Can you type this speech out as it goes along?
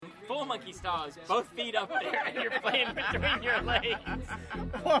monkey style is both feet up there and you're playing between your legs.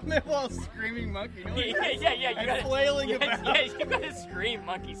 Well, screaming monkey. No, Yeah. You gotta, flailing about. Yeah, you gotta scream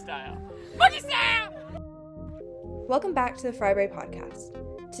monkey style. Monkey style! Welcome back to the Friday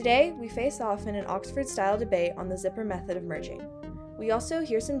Podcast. Today, we face off in an Oxford-style debate on the zipper method of merging. We also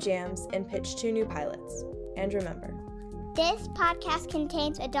hear some jams and pitch 2 new pilots. And remember, this podcast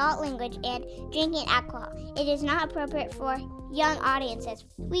contains adult language and drinking alcohol. It is not appropriate for young audiences.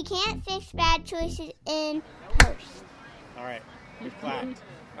 We can't fix bad choices in post. All right, we've clapped.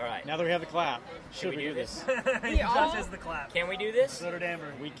 All right. Now that we have the clap, should we do this? Josh has the clap. Can we do this? So did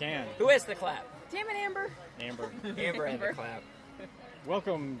Amber. We can. Who has the clap? Damn it, Amber. Amber. Amber had the clap.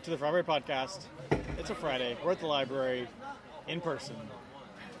 Welcome to the Friday Podcast. It's a Friday. We're at the library, in person.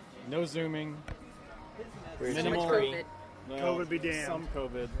 No Zooming. Minimal. COVID. No, COVID be damned. Some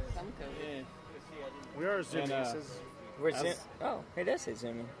COVID. Yeah. We are Zooming. We're Zoom. Oh, it does say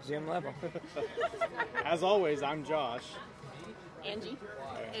Zoom. Zoom level. As always, I'm Josh. Angie.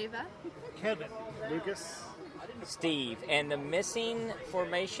 Ava. Kevin. Lucas. Steve. And the missing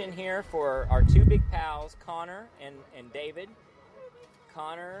formation here for our 2 big pals, Connor and David.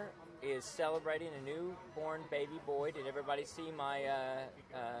 Connor is celebrating a newborn baby boy. Did everybody see my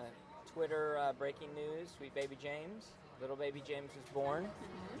Twitter breaking news? Sweet baby James. Little baby James was born.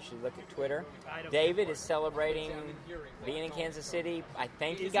 You should look at Twitter. David is celebrating being in Kansas City. I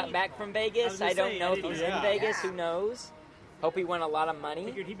think he got back from Vegas. I don't know if he's in Vegas. Who knows? Hope he won a lot of money.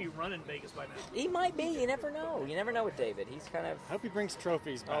 Figured he'd be running Vegas by now. He might be. You never know. You never know with David. He's kind of I hope he brings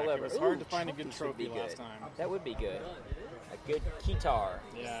trophies back. all over. It was hard to Ooh, find a good trophies would be trophy last good. time. That would be good. A good guitar.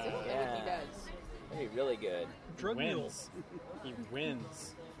 Yeah. Yeah. He does. That'd be really good. Drug Wins. He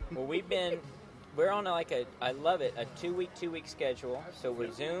wins. Well, we're on I love it, a 2-week schedule. So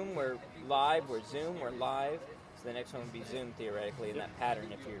we're Zoom, we're live, we're Zoom, we're live. So the next one would be Zoom theoretically in that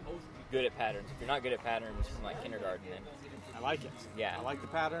pattern if you're good at patterns. If you're not good at patterns, it's like kindergarten then. I like it. Yeah. I like the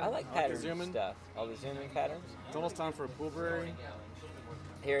pattern. I like the pattern zooming stuff. All the zooming patterns. It's almost time for a pool brewery.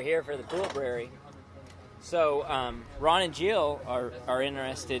 Here for the pool brewery. So Ron and Jill are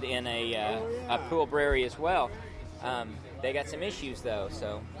interested in a pool brewery as well. They got some issues though,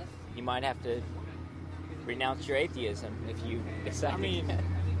 so you might have to renounce your atheism if you decide. I mean,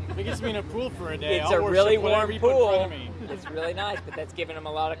 if it gets me in a pool for a day, it's I'll a worship really whatever warm you put in front pool. of me. It's really nice, but that's giving them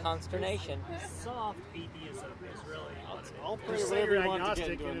a lot of consternation. Soft atheism is really. I'll pray Just say whatever you're you want to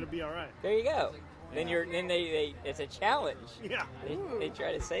get agnostic into and it. it'll be all right. There you go. Then they it's a challenge. Yeah. They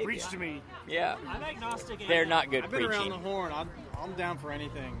try to save Preach you. to me. Yeah. I'm agnostic. They're not good I've been around preaching. the horn. I'm down for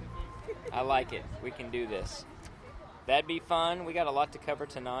anything. I like it. We can do this. That'd be fun. We got a lot to cover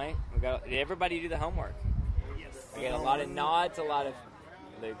tonight. Did everybody do the homework? Yes. We got a lot of nods, a lot of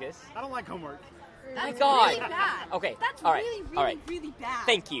Lucas. I don't like homework. That's God. really bad. Okay. That's all right. really, really, all right. really bad.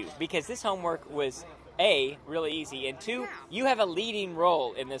 Thank you, because this homework was A, really easy, and 2, Yeah. you have a leading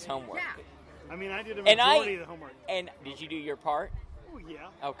role in this homework. Yeah. I mean, I did a And majority of the homework. And did you do your part? Oh, yeah.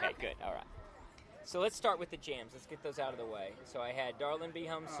 Okay, good. All right. So let's start with the jams. Let's get those out of the way. So I had Darlin' Be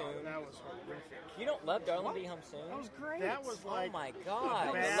Home Soon. That was horrific. You don't love Darlin' Be Home Soon? That was great. That was like. Oh my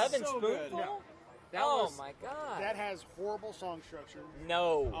God! bad. 11 So good. Spoonful? No. That Oh was- my God! That has horrible song structure.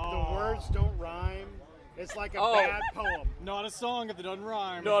 No. The words don't rhyme. It's like a Oh. bad poem. Not a song if it doesn't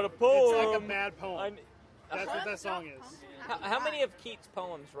rhyme. Not a poem. It's like a bad poem. That's what that song is. How many of Keats'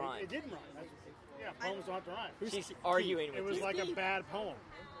 poems rhyme? It didn't rhyme. Yeah, poems don't have to rhyme. She's arguing It with was you. like a bad poem.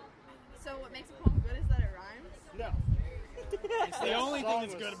 So what makes a poem good is that it rhymes? No. It's the only thing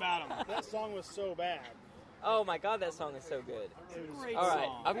that's good about him. That song was so bad. Oh my God, that song is so good. It was Great All right,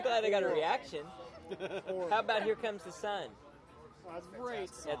 song. I'm glad I got a reaction. horrible. How about Here Comes the Sun? Oh, that's Great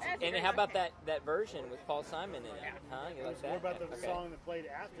fantastic. song. And how about that version with Paul Simon in it? Huh? You like that? What about the Okay. song that played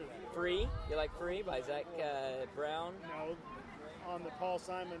after that? Free? You like Free by Zach Brown? No, on the Paul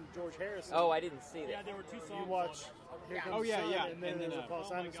Simon, George Harrison. Oh, I didn't see yeah, that. there were 2 songs. You watch Here Comes Oh, yeah, the Sun, yeah. and then And then, there's a Paul oh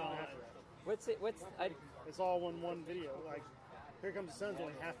Simon my song God. after that. What's It's all in one video. Like, Here Comes the Sun's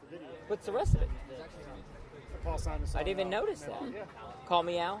only half the video. what's the rest of it? The Paul Simon song. I didn't even notice that. Yeah. Call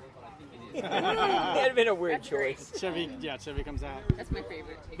Me Al? That'd have been a weird choice. Chevy comes out. That's my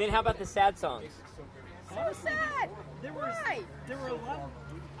favorite. Then how about the sad songs? So sad. There Why? were a lot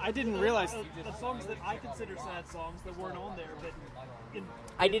I didn't realize. of songs that I consider sad songs that weren't on there, but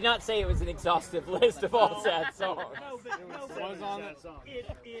I did not say it was an exhaustive list of all sad songs. Was on it.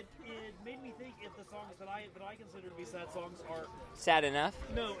 It made me think if the songs that I consider to be sad songs are Sad enough?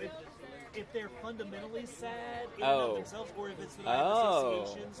 if they're fundamentally sad in and Oh. of themselves, or if it's that I have Oh.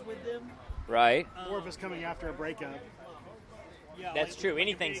 associations with them, Right. or if it's coming after a breakup. Yeah, That's true.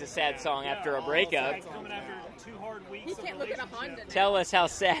 Anything's big- a sad song after a all breakup. sad coming after 2 hard weeks. You of can't look at a relationship. Honda now. Tell us how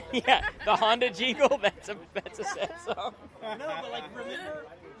sad. Yeah, the Honda jingle. That's a sad song. No, but like remember,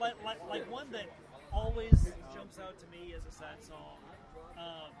 like one that always jumps out to me as a sad song.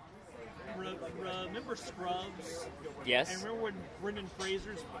 Remember Scrubs? Yes. And remember when Brendan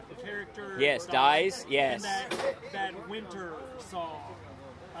Fraser's character Yes, dies? Yes. And that winter song.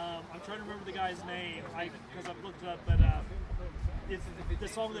 I'm trying to remember the guy's name because I've looked it up, but it's the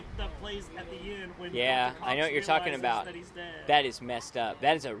song that plays at the end when Yeah, Dr. I know Cox what you're talking realizes about. That he's dead. That is messed up.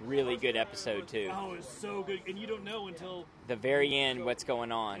 That is a really good episode too. Oh, it's so good, and you don't know until The very end, what's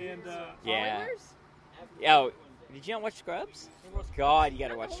going on? and Yeah. Spoilers? Oh, did you not watch Scrubs? God, you got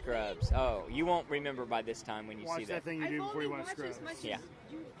to watch Scrubs. Oh, you won't remember by this time when you Watch see that that. thing you I've do before only you watch watched Scrubs. as much Yeah. as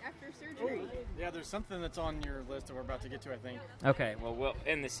you after surgery. Yeah, there's something that's on your list that we're about to get to, I think, Okay, well,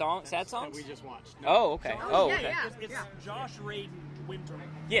 in the song, sad that songs. we just watched. Oh, okay. Oh, Oh, yeah, okay. yeah. it's Josh Radin Winter.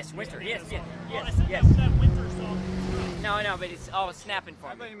 Yes, Winter. Yes, yes, Well, I yes, said yes. that winter song. No, no, but it's snapping for I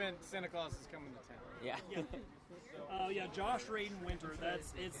thought me. you meant Santa Claus is coming to town. Yeah. Yeah, Josh Radin Winter.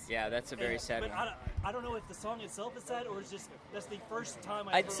 It's Yeah, that's a very sad but one. I don't know if the song itself is sad or it's just that's the first time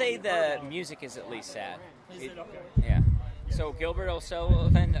I'd say heard the of it. music is at least sad. Is It- it okay? Yeah. So Gilbert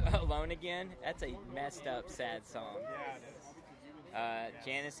O'Sullivan, Alone Again, that's a messed up, sad song. Yeah, it is.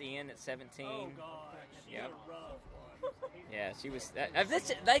 Janice Ian at 17. Oh gosh. Yep. What a rough one. Yeah, she was.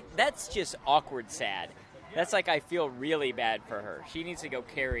 That's just awkward sad. That's like I feel really bad for her. She needs to go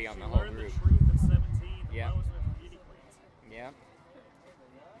carry on the whole Learned the group. truth at 17. Yeah. That was with beauty queens. Yeah.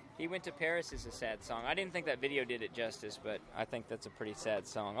 He Went to Paris is a sad song. I didn't think that video did it justice, but I think that's a pretty sad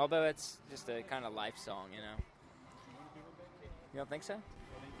song. Although it's just a kind of life song, you know. You don't think so?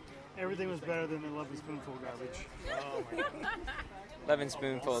 Everything was better than the Love and Spoonful garbage. Oh my God. Love and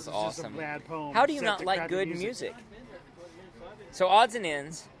Spoonful is It's just awesome. a bad poem. How do you set not to like crappy good music? So Odds and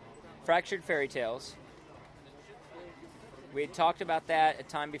Ends, Fractured Fairy Tales. We had talked about that a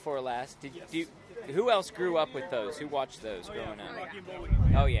time before last. Who else grew up with those? Who watched those growing up? Rocky and Bullwinkle.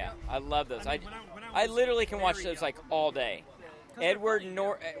 Oh yeah, I love those. I I mean, when I was literally can watch very those young. like all day. Edward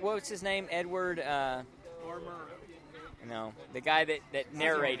what's his name? Edward. Armour. No, the guy that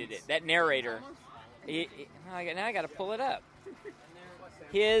narrated it. That narrator. Now I got to pull it up.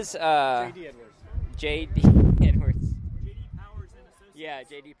 His J.D. Edwards. J.D. Edwards. J.D. Powers and Associates. Yeah,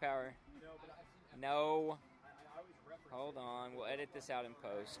 J.D. Power. No. Hold on. We'll edit this out in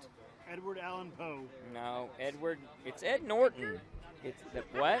post. Edward Allan Poe. No, Edward. It's Ed Norton. It's the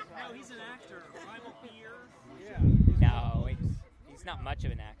what? No, he's an actor. Primal Fear. No, he's not much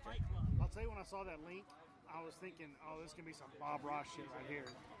of an actor. Fight Club. I'll tell you, when I saw that link, I was thinking, oh, this can be some Bob Ross shit right here.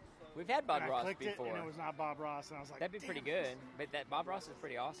 We've had Bob And I Ross clicked before. it, and it was not Bob Ross, and I was like, That'd be pretty "Damn, good. But that Bob Ross is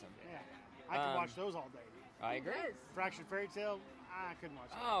pretty awesome. Yeah, I could Um, watch those all day. I agree. Yes. Fractured Fairy Tale, I couldn't watch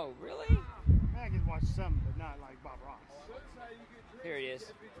that. Oh, really? I could watch some, but not like Bob Ross. Here he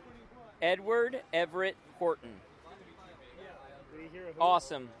is. Edward Everett Horton. Did you hear a who?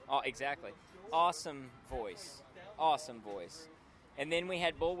 Awesome. Oh, exactly. Awesome voice. Awesome voice. And then we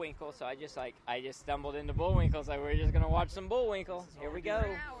had Bullwinkle, so I just stumbled into Bullwinkle. It's like, we're just gonna watch some Bullwinkle. Here we go. For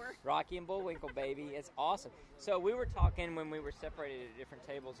an hour. Rocky and Bullwinkle, baby. It's awesome. So we were talking when we were separated at different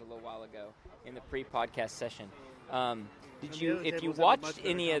tables a little while ago in the pre-podcast session. Did And the you, other if you tables had a watched much better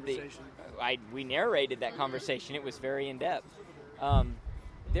any of the, conversation. we narrated that conversation. It was very in depth.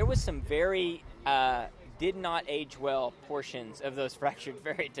 There was some very did not age well portions of those Fractured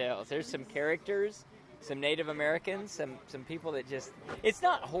Fairy Tales. There's some characters, some Native Americans, some people that just, it's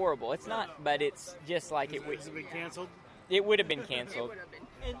not horrible. It's not, but it's just like it would. Has it been canceled? It would have been It canceled. would have been.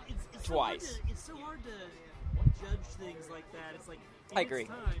 And it's Twice. So hard to, it's so hard to judge things like that. It's like in I agree. Its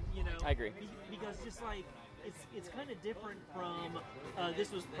time, you know. I agree. Because just like it's kind of different from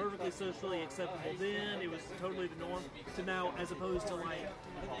this was perfectly socially acceptable then. It was totally the norm. To now, as opposed to like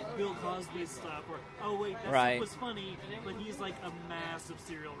Bill Cosby's stuff, where oh wait, that Right. stuff was funny, but he's like a massive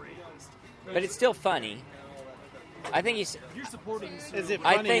serial rapist. But it's still funny. I think he's. You're supporting. Is it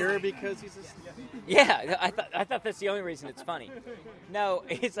I funnier think- because he's a... Yeah, I thought that's the only reason it's funny. No,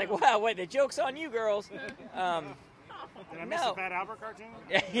 it's like, wow, wait, the joke's on you, girls. Did I miss No. the Fat Albert cartoon?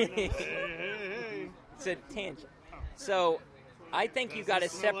 Hey. It's a tangent. So, I think you got to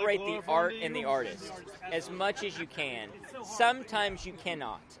Does this smell like separate the chloroform art to and the you? artist as much as you can. Sometimes you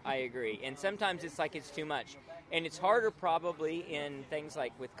cannot. I agree, and sometimes it's like it's too much, and it's harder probably in things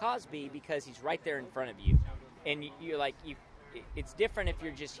like with Cosby because he's right there in front of you, and you're like you. It's different if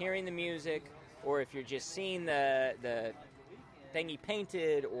you're just hearing the music or if you're just seeing the thing he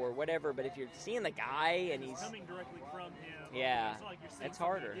painted or whatever. But if you're seeing the guy and he's, coming directly from him. Yeah, It's not like you're seeing it's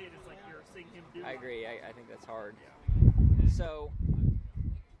something harder. he did, it's like you're seeing him do I it. agree. I think that's hard. So,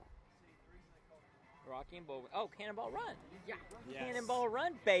 Rocky and Bullwinkle. Oh, Cannonball Run. Yeah. Yes. Cannonball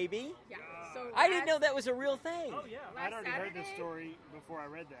Run, baby. Yeah. So I didn't know that was a real thing. Oh yeah. I'd already heard this Saturday? story before I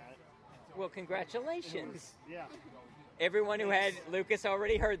read that. Well, congratulations. Yeah. Everyone who had Lucas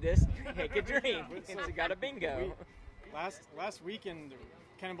already heard this, take a drink. It's got a bingo. Last weekend,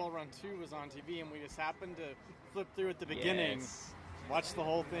 Cannonball Run 2 was on TV, and we just happened to flip through at the beginning, Yes. watch the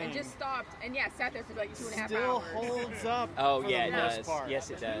whole thing. And just stopped. And yeah, sat there for like 2.5 Still hours. holds up. Oh, for yeah, the it most does. part. Yes,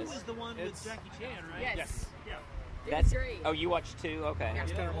 it Two does. was the one It's- with Jackie Chan, right? Yes. Yes. Yeah. It That's was great. Oh, you watched 2? Okay. Yeah.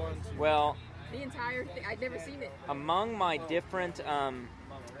 Cannonball Run 2. Well, The entire thing. I'd never seen it. among my different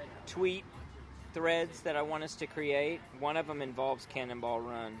tweet threads that I want us to create, one of them involves Cannonball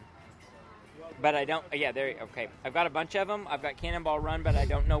Run. But I don't. Yeah, there. Okay, I've got a bunch of them. I've got Cannonball Run, but I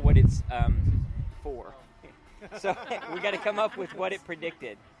don't know what it's for. So we got to come up with what it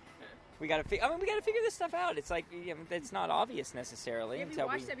predicted. We got to. We got to figure this stuff out. It's like it's not obvious necessarily Have you until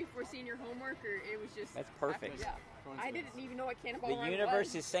watched that before seeing your homework, or it was just? That's perfect. Yeah. I didn't even know what Cannonball The Run universe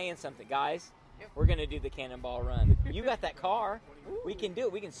was. is saying something, guys. Yep. We're gonna do the Cannonball Run. You got that car. We can do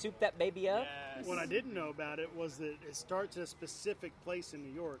it. We can soup that baby up. Yes. What I didn't know about it was that it starts at a specific place in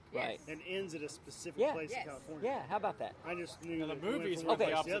New York Right. and ends at a specific Yeah. place Yes. in California. Yeah. How about that? I just knew Now, the that it went movies from went one the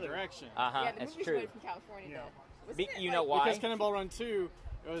place to opposite other. direction. Yeah, the That's movies true. went from California. Yeah. Wasn't Be- it, you know like- why? Because Cannonball Run 2,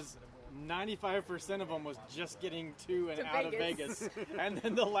 it was 95% of them was just getting to and To out of Vegas. Vegas. And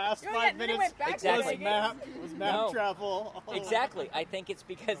then the last Oh, yeah, 5 and then it minutes went back to Exactly. was map No. travel. Exactly. I think it's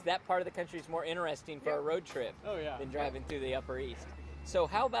because that part of the country is more interesting for a road trip Oh, yeah. than driving through the Upper East. So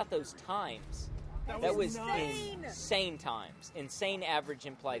how about those times? That was insane. insane times. Insane average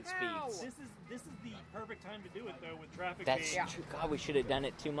implied Wow. speeds. This is the perfect time to do it though, with traffic That's being. Yeah. true. God, we should have done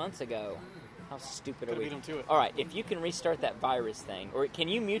it 2 months ago. How stupid are Could've we? beat them to it. All right, if you can restart that virus thing, or can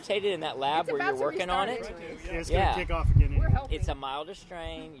you mutate it in that lab It's where about you're to working on restart it? anyways. Yeah, it's Yeah. going to kick off again. We're anyway. helping. It's a milder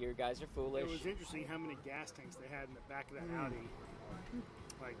strain. You guys are foolish. It was interesting how many gas tanks they had in the back of that Audi.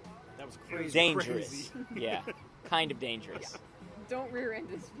 Like, That was it crazy. was Dangerous. crazy. Yeah, kind of dangerous. Don't rear end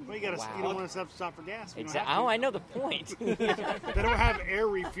this. Well, you got to. Wow. You don't want to stop for gas. You don't Exactly. have Oh, to. I know the point. They don't have air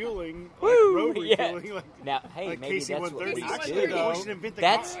refueling, like Woo, road yeah. refueling. Like, Now, hey, like maybe that's what we KC-130. should Actually, do. though, We should invent the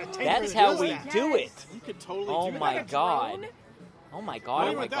That's car- a tanker that's that how does we that. do it. You could totally Oh do my that. God. drone? Oh my Why God! Oh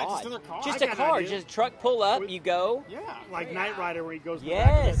would my that? Just God! another car? Just I a got an car. idea. Just truck pull up. You go. Yeah. Like Knight Rider where he goes Yes.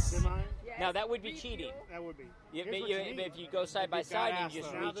 back to that semi. Yes. Now that would be Refuel. cheating. That would be. Yeah, Here's but what you, you need. if you go side by It'd be side, badass, you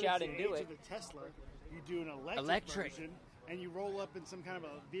just though. Now reach that out it's and the do age it. of the Tesla, you do an electric version, and you roll up in some kind of a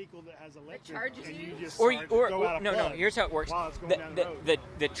vehicle that has electric, charges and you? you just Or, start- or, go out a no, plug here's how it works. while it's going The, down the, the road.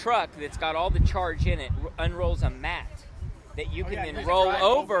 the truck that's got all the charge in it unrolls a mat that you can yeah, then you roll drive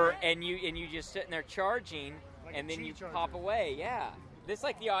over, over and you just sitting there charging, Like and a then Qi you charger. pop away. Yeah, this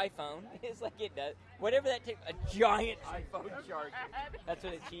like the iPhone. It's like it does. Whatever that takes, a giant iPhone charger. That's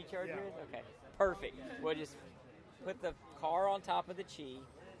what a Qi charger Yeah. is. Okay, perfect. We'll just put the car on top of the Qi.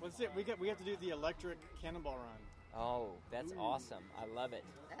 What's it? We have to do the electric Cannonball Run. Oh, that's awesome. I love it.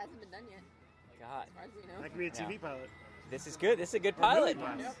 That hasn't been done yet, God, as far as we know. That could be a TV pilot. this is good. This is a good Or movie pilot.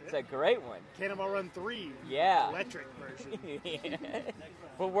 pilot. It's a great one. Cannonball Run 3. Yeah. Electric version.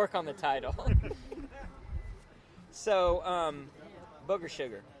 We'll work on the title. So, Booger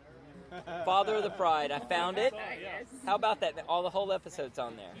Sugar, Father of the Pride. I found it. Yes. How about that? All the whole episode's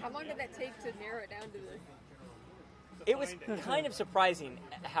on there. How long did that take to narrow it down to the? It was kind of surprising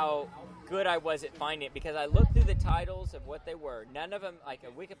how good I was at finding it because I looked through the titles of what they were. None of them, like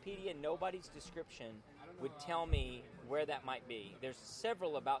a Wikipedia, nobody's description would tell me where that might be. There's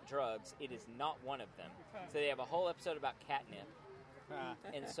several about drugs. It is not one of them. So they have a whole episode about catnip.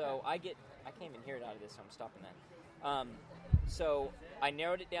 And so I can't even hear it out of this, so I'm stopping that. So I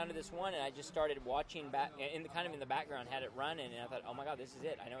narrowed it down to this one, and I just started watching back, in the background, had it running, and I thought, oh my God, this is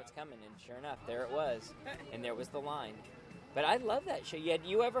it. I know it's coming, and sure enough, there it was, and there was the line. But I love that show. Had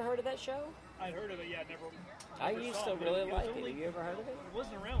you ever heard of that show? I'd heard of it, yeah, never. I never used saw to it, but really was like it. only- Have you ever heard of it? It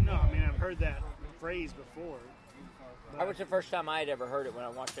wasn't around. No, I mean, I've heard that phrase before. That was the first time I had ever heard it when I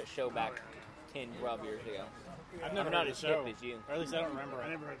watched that show back 10, 12 years ago. I've never I'm not heard as the hip show. as you. Or at least I don't remember I it.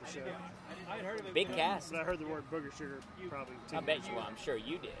 never heard the show. I'd heard of it. Big but- cast. But I heard the word booger sugar probably too. I bet you. Well, I'm sure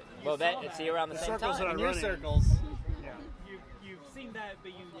you did. Well, that see around the same circles that time. I In your run in. circles, Yeah. You've seen that,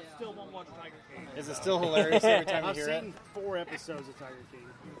 but you still won't watch Tiger King. is it still hilarious every time you I've hear seen it? 4 episodes of Tiger King.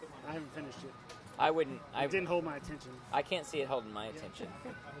 I haven't finished it. I wouldn't. It didn't hold my attention. I can't see it holding my attention.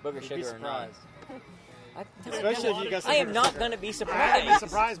 Booger You'd be sugar or not. surprised. Especially if you guys I am Booger not Sugar. going to be I surprised. hadn't been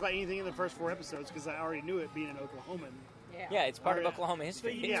surprised by anything in the first 4 episodes because I already knew it being an Oklahoman. Yeah. Yeah, it's part of Yeah. Oklahoma So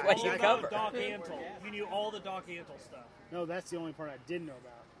history. you Yeah, It's knew what all you exactly. about cover. Doc Antle. You knew all the Doc Antle stuff. No, that's the only part I didn't know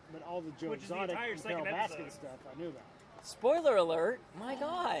about. But all the Joe Which is the Exotic entire and second Carol Baskin episode. stuff I knew about. Spoiler alert! My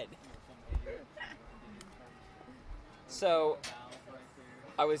God. So,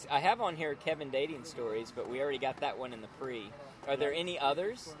 I have on here Kevin dating stories, but we already got that one in the pre. Are there any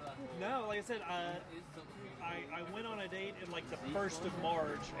others? No, like I said, I went on a date in like the 1st of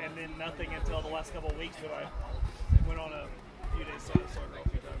March, and then nothing until the last couple of weeks when I went on a few days. So I saw a girl a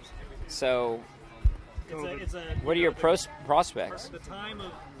few times. So, what are your prospects? The time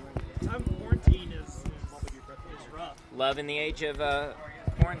of quarantine is rough. Love in the age of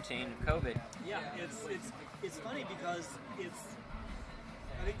quarantine, COVID. Yeah, it's funny because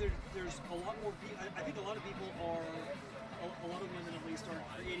I think there's a lot more people. I think a lot of people are, a lot of women at least,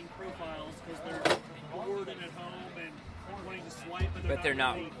 are creating profiles because they're bored and at home and wanting to swipe, but they're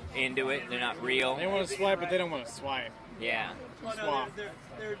not really into it. They're not real. They want to swipe, but they don't want to swipe. Yeah. Well, no,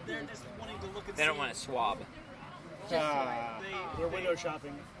 they're just wanting to look and They don't want to swab. They're window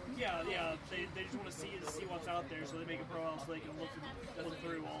shopping. Yeah. They just want to see what's out there, so they make a profile so they can look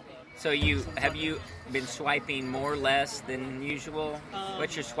through all the. So have you been swiping more or less than usual?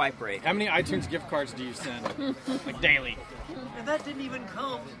 What's your swipe rate? How many iTunes gift cards do you send? Like daily? And that didn't even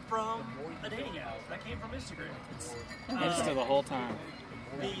come from a dating app. That came from Instagram. Insta the whole time.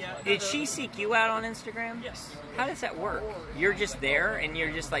 Did she seek you out on Instagram? Yes. How does that work? You're just there, and you're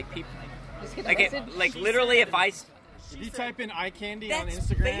just like people. Just get a Like, message. like literally, if I. If you type in eye candy on That's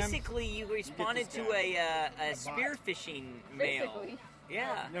Instagram, basically you responded to a spearfishing mail. Basically.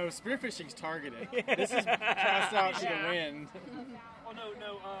 Yeah. no, spearfishing's targeted. This is cast out to the wind. Oh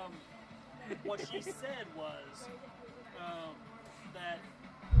no. What she said was that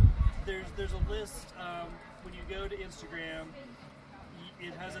there's a list when you go to Instagram.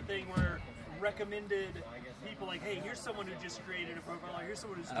 It has a thing where recommended people, like, hey, here's someone who just created a profile, or here's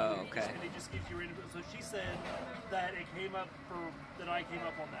someone who's Oh, okay. and it just gives you random. So she said that I came up on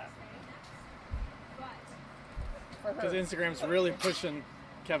that. For Because her. Instagram's really pushing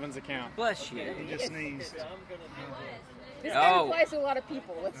Kevin's account. Bless you. He just sneezed. This guy Oh. applies to a lot of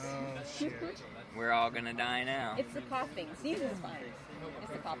people. It's, Shit. We're all gonna die now. it's the coughing. Sneezing is fine.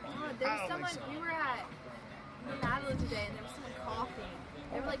 It's the coughing. There was someone, we were at Madeline today, and there was someone coughing.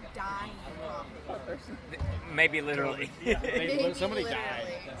 They were like dying of coughing. Poor person. Maybe literally. Somebody Literally.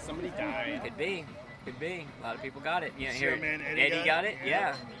 died. Somebody died. Could be. A lot of people got it. Yeah, See here. our man Eddie Eddie got got it? it?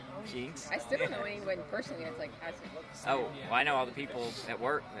 Yeah. Jinx. I still don't know anyone personally that's like has it. Oh, well, I know all the people at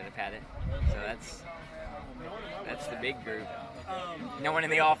work that have had it. So that's the big group. No one in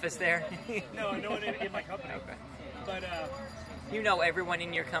the office there? No one in my company. Okay. But You know everyone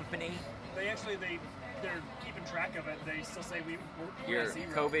in your company? they're keeping track of it. They still say we're You're at 0.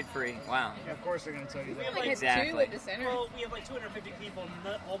 COVID free. Wow. Yeah, of course they're going to tell you We that. only had Exactly. 2 at the center. Well, we have like 250 people,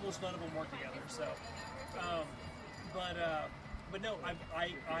 and almost none of them work together. So, but no,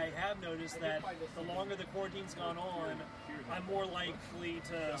 I have noticed that the longer the quarantine's gone on, I'm more likely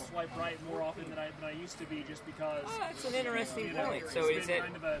to swipe right more often than I used to be, just because. Oh, that's an interesting you know, point. it's So been is it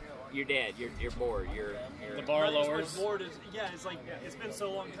kind of a you're dead? You're bored. You're The bar not as much lowers. bored as, it's like it's been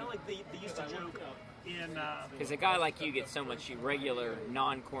so long. Kind of like they used to joke in. because a guy like you gets so much regular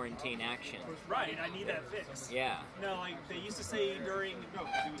non-quarantine action. Right, I need that fix. Yeah. No, like they used to say during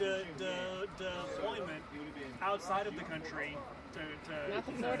deployment outside of the country Not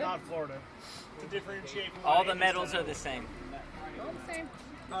the Florida. Not Florida. to differentiate. From All what the it medals is, are the same. All the same.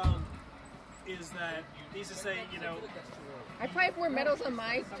 Is that they used to say, I probably have more medals on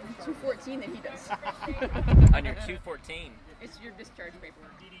my 214 than he does. On your 214 It's your discharge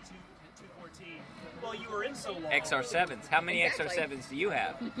paperwork. DD 214. Well, you were in so long. XR7s. How many Exactly. XR7s do you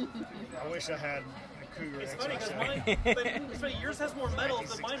have? I wish I had a Cougar It's funny because XR7. mine, but it's funny, yours has more medals,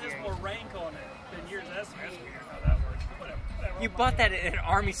 but mine has more rank on it than yours. That's weird how that works. Whatever. You bought that at an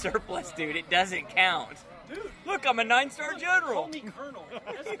Army surplus, dude. It doesn't count. Dude, Look, I'm a 9-star call general. me Colonel.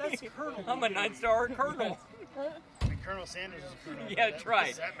 That's Colonel. I'm a 9-star colonel. And Colonel Sanders is a Colonel. Yeah, that's right.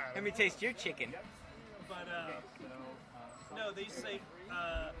 Does that matter? Let me taste your chicken. But no, they used to say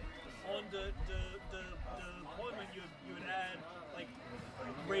on the deployment you would add like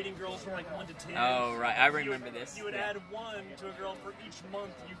rating girls from like 1 to 10. Oh, right. I remember this. You would Yeah. add 1 to a girl for each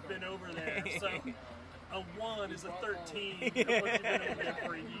month you've been over there. So a 1 is a 13 once you've been over there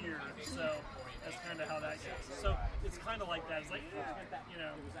for a year. So that's kind of how that goes. So it's kind of like that. It's like, but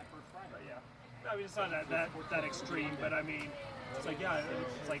yeah. I mean, it's not that extreme, but I mean, it's like, yeah,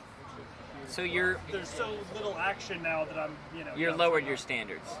 it's like So there's so little action now that I'm, you're lowered your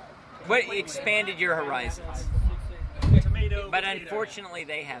standards. What expanded your horizons? Tomato. But potato. unfortunately,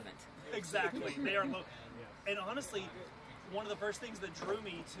 they haven't. Exactly, they are low. And honestly, one of the first things that drew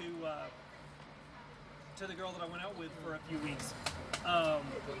me to the girl that I went out with for a few weeks,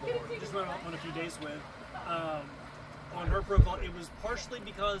 just went out on a few days with, on her profile, it was partially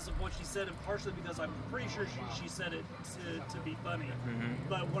because of what she said, and partially because I'm pretty sure she said it to be funny. Mm-hmm.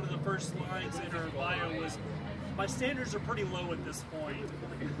 But one of the first lines in her bio was, "My standards are pretty low at this point."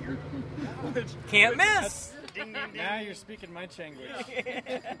 Can't miss. Ding, ding, ding. Now you're speaking my language.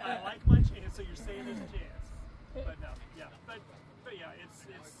 I like my chance, so you're saying there's a chance. But no, yeah, but yeah, it's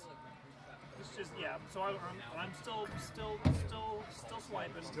just So I'm still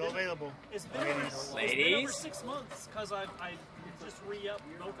swiping. Still available. It's been over Ladies. 6 months because I just re-upped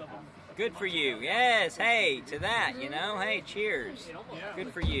both of them. Good for you. Yes. Hey, to that. Hey, cheers. Yeah.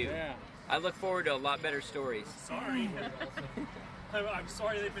 Good for you. Yeah. I look forward to a lot better stories. Sorry. I'm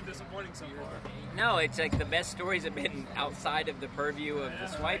sorry they've been disappointing so far. No, it's like the best stories have been outside of the purview of the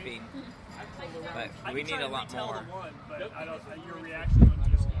swiping. But we need a lot more. The one, but I don't. Your reaction was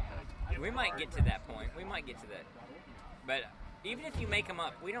just. We might get to that point. But even if you make them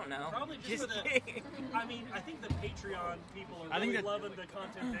up, we don't know. Probably just for the. I mean, I think the Patreon people are really loving the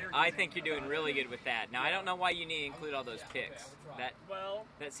content they're. I think you're doing really good with that. Now, I don't know why you need to include all those pics. That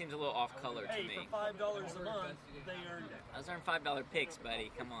seems a little off color to me. For $5 a month, they earned it. Those aren't $5 pics,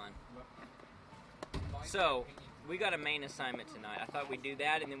 buddy. Come on. So, we got a main assignment tonight. I thought we'd do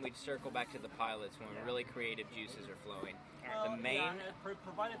that, and then we'd circle back to the pilots when really creative juices are flowing.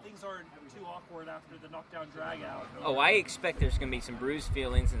 Provided things aren't too awkward after the knockdown drag out. Oh, I expect there's going to be some bruised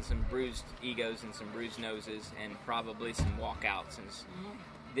feelings and some bruised egos and some bruised noses and probably some walkouts. And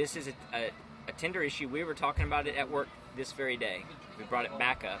this is a tender issue. We were talking about it at work this very day. We brought it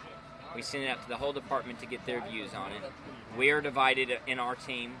back up. We sent it out to the whole department to get their views on it. We are divided in our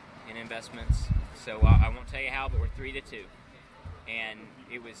team in investments, so I won't tell you how, but we're 3-2. And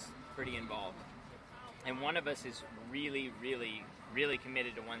it was pretty involved. And one of us is really, really, really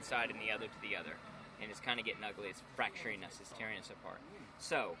committed to one side and the other to the other. And it's kind of getting ugly. It's fracturing us. It's tearing us apart.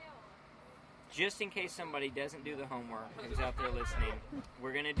 So, just in case somebody doesn't do the homework, who's out there listening,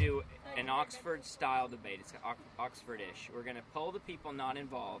 we're going to do an Oxford-style debate. It's Oxford-ish. We're going to poll the people not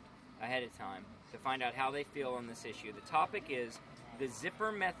involved ahead of time to find out how they feel on this issue. The topic is, the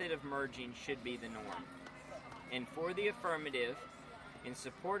zipper method of merging should be the norm. And for the affirmative, in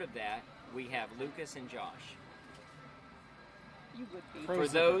support of that, we have Lucas and Josh. You would be. For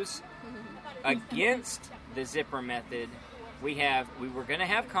those against the zipper method, we were going to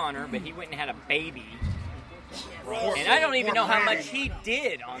have Connor, but he went and had a baby. And I don't even know how much he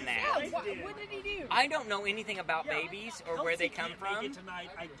did on that. Yeah, what did he do? I don't know anything about bays or where they come from.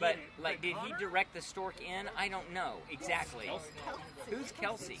 But did he direct the stork in? I don't know exactly. Who's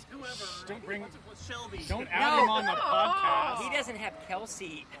Kelsey? Don't add him on the podcast. He doesn't have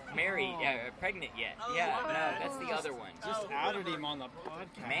Kelsey married, pregnant yet. Yeah, no, that's the other one. Just added him on the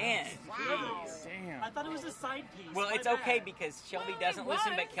podcast. Man, jeez. Damn. I thought it was a side piece. Well, it's okay because Shelby doesn't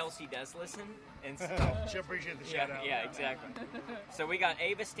listen, but Kelsey does listen. And so, She'll appreciate the shout out. Yeah, exactly. So we got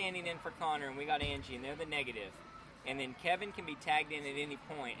Ava standing in for Connor, and we got Angie, and they're the negative. And then Kevin can be tagged in at any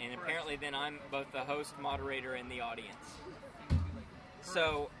point, and apparently then I'm both the host, moderator, and the audience.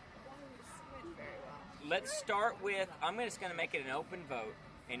 So let's start with, I'm just going to make it an open vote,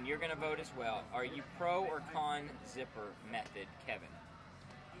 and you're going to vote as well. Are you pro or con zipper method, Kevin?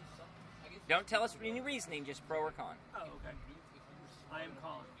 Don't tell us any reasoning, just pro or con. Oh, okay. I am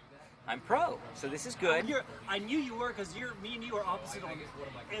con. I'm pro, so this is good. I knew you were because me and you are opposite on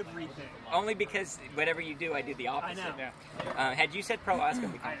everything. Only because whatever you do, I do the opposite. I know. Had you said pro, I was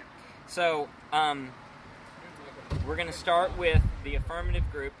going to be con. I know. So, we're going to start with the affirmative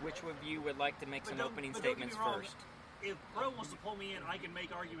group. Which of you would like to make some opening statements first? If pro wants to pull me in, I can make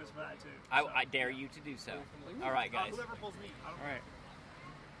arguments for that too. I dare you to do so. All right, guys. Whoever pulls me. All right.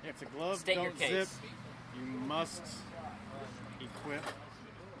 If the gloves State your don't case. zip, you must equip.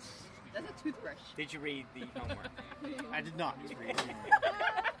 That's a toothbrush. Did you read the homework? I did not read the homework.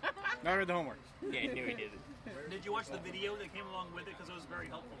 No, I read the homework. Yeah, I knew he did it. Did you watch the video that came along with it? Because it was very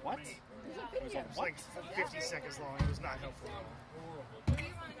helpful What? for me. It was It's like 50 seconds long. It was not helpful.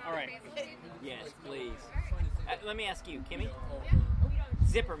 all right. Yes, please. Let me ask you, Kimmy.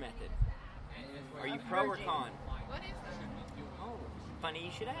 Zipper method. Are you pro or con? Oh, funny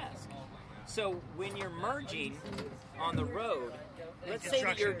you should ask. So when you're merging on the road, let's say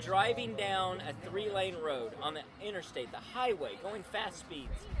that you're driving down a 3-lane road on the interstate, the highway, going fast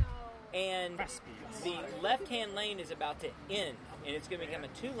speeds, and the left-hand lane is about to end, and it's going to become a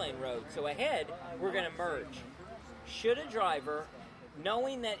 2-lane road. So ahead, we're going to merge. Should a driver,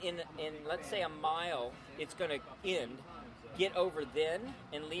 knowing that in let's say a mile it's going to end, get over then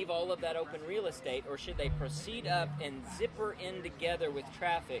and leave all of that open real estate, or should they proceed up and zipper in together with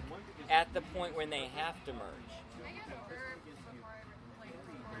traffic at the point when they have to merge?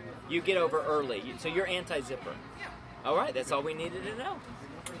 You get over early, so you're anti-zipper. All right, that's all we needed to know.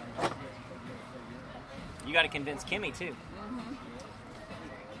 You got to convince Kimmy, too. Mm-hmm.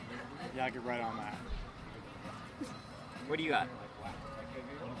 Yeah, I get right on that. What do you got?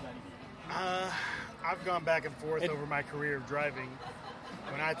 I've gone back and forth over my career of driving.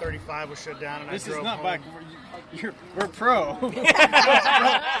 When I-35 was shut down and This I drove is not home. back. We're pro.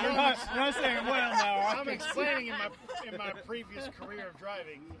 you're not saying well now. I'm explaining in my previous career of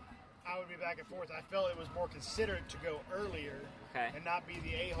driving, I would be back and forth. I felt it was more considerate to go earlier and not be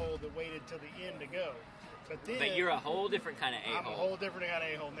the a-hole that waited till the end to go. But you're a whole different kind of a-hole. I'm a whole different kind of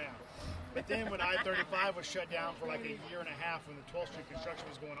a-hole now. But then when I-35 was shut down for like a year and a half when the 12th Street construction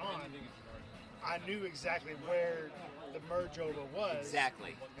was going on, I knew exactly where the merge over was.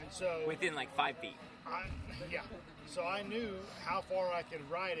 Exactly. And so within like 5 feet. So I knew how far I could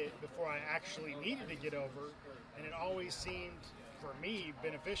ride it before I actually needed to get over, and it always seemed, for me,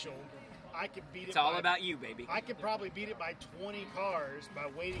 beneficial. I could beat It's all about you, baby. I could probably beat it by 20 cars by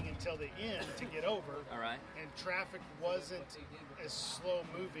waiting until the end to get over. All right. And traffic wasn't as slow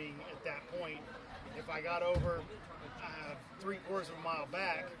moving at that point. If I got over 3/4 of a mile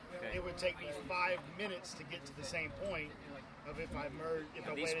back, it would take me 5 minutes to get to the same point of if I merged. If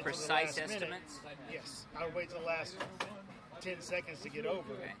I waited precise until the last estimates? minute. Yes, I would wait till the last 10 seconds to get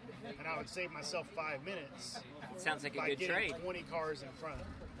over, and I would save myself 5 minutes. Sounds like a by good getting trade. 20 cars in front.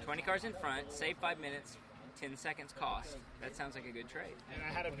 20 cars in front, save 5 minutes, 10 seconds cost. That sounds like a good trade. And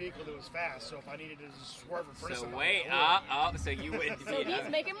I had a vehicle that was fast, so if I needed to just swerve or press So it, wait, so you would. So he's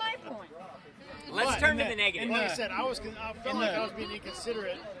making my point. Let's turn to the negative. Like I said, I felt like I was being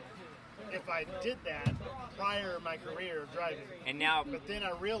inconsiderate if I did that prior in my career of driving. And now, but then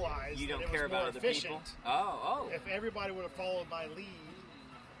I realized you don't that it care was more about other efficient. people. Oh. If everybody would have followed my lead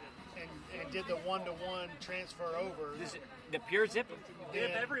and did the 1-to-1 transfer over, the pure zipper.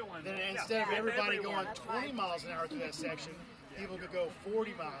 Then instead of everybody going 20 miles an hour through that section, people could go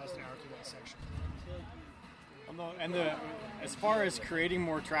 40 miles an hour through that section. And as far as creating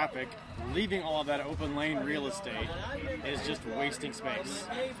more traffic, leaving all of that open lane real estate is just wasting space.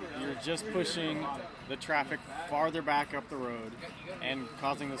 You're just pushing the traffic farther back up the road and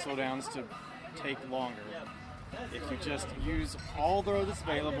causing the slowdowns to take longer. If you just use all the road that's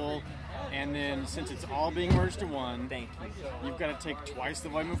available, and then since it's all being merged to one, you've got to take twice the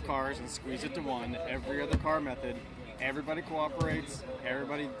volume of cars and squeeze it to one. Every other car method. Everybody cooperates.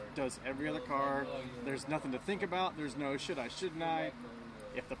 Everybody does every other car. There's nothing to think about. There's no should I, shouldn't I.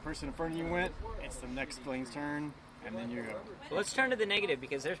 If the person in front of you went, it's the next lane's turn, and then you go. Well, let's turn to the negative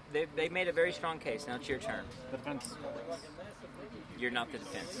because they made a very strong case. Now it's your turn. The defense. You're not the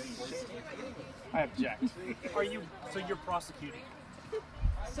defense. I object. So you're prosecuting?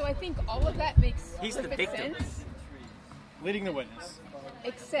 So I think all of that makes He's the perfect victim. sense. Leading the witness.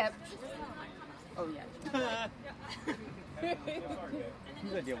 Except, oh yeah.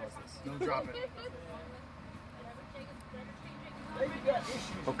 Whose idea was this? Don't drop it.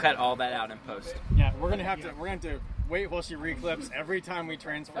 We'll cut all that out in post. Yeah, we're gonna have to wait while she reclips every time we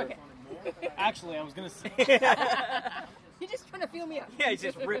transfer. Okay. Actually, I was gonna say. You're just trying to feel me out. Yeah, he's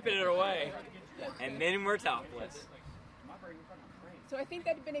just ripping it away, and then we're topless. So I think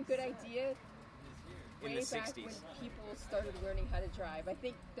that'd been a good idea In way the back 60s. when people started learning how to drive. I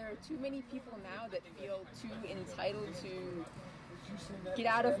think there are too many people now that feel too entitled to get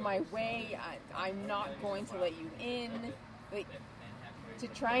out of my way. I'm not going to let you in. Like, to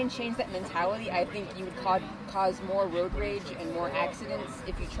try and change that mentality, I think you would cause more road rage and more accidents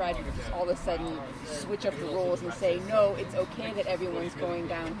if you tried to just all of a sudden switch up the rules and say, no, it's okay that everyone's going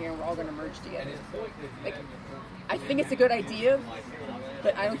down here and we're all going to merge together. Like, I think it's a good idea,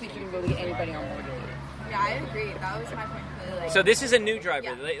 but I don't think you can really get anybody on board with it. Yeah, I agree. That was my point. Really, So this is a new driver,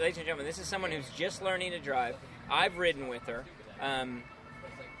 Yeah. ladies and gentlemen. This is someone who's just learning to drive. I've ridden with her.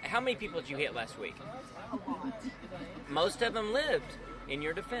 How many people did you hit last week? a lot. Most of them lived, in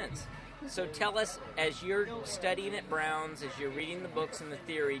your defense. So tell us, as you're studying at Brown's, as you're reading the books and the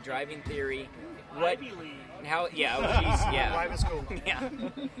theory, driving theory, what, Ivy League. how, yeah, oh, geez, yeah. Private school. Yeah,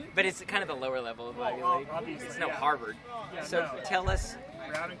 but it's kind of the lower level of Ivy League. obviously, It's no yeah. Harvard. Yeah, So no. tell us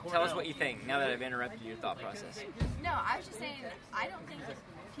Brown and what Cornell. you think, now that I've interrupted your thought process. No, I was just saying, I don't think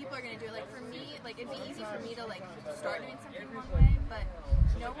people are going to do it. Like, for me, like, it'd be easy for me to, like, start doing something one way, but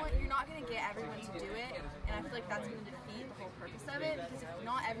you're not going to get everyone to do it, and I feel like that's going to defeat the whole purpose of it, because if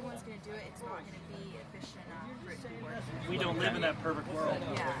not everyone's going to do it, it's not going to be efficient enough for it to be worth. We don't live in that perfect world.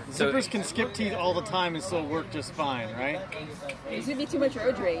 Yeah. So Zippers can skip teeth all the time and still work just fine, right? It's going to be too much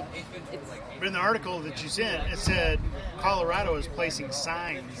road rage. But in the article that you sent, it said Colorado is placing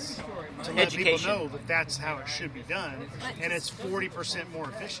signs to let Education. people know that that's how it should be done, and it's 40% more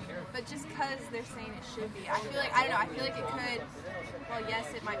efficient. But just because they're saying it should be, I feel like it could. Well, yes,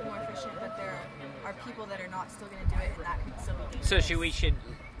 it might be more efficient, but there are people that are not still going to do it, and that could still be dangerous. So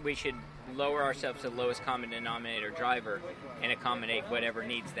we should lower ourselves to the lowest common denominator driver and accommodate whatever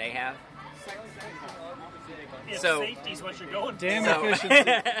needs they have. If So- safety's what you're going for.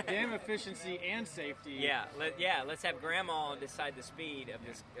 Damn efficiency and safety. Yeah, let's have Grandma decide the speed of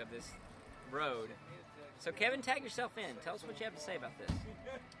this road. So Kevin, tag yourself in. Tell us what you have to say about this.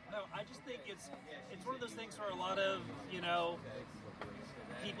 No, I just think it's one of those things where a lot of,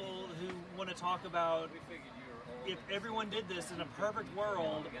 people who want to talk about if everyone did this in a perfect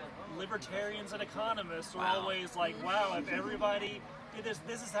world, libertarians and economists are always like, wow, if everybody did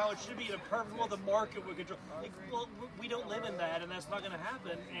this is how it should be in a perfect world, the market would control. Well, we don't live in that, and that's not going to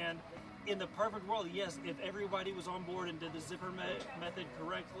happen. And in the perfect world, yes, if everybody was on board and did the zipper method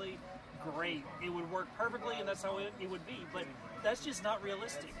correctly, great. It would work perfectly, and that's how it would be. But that's just not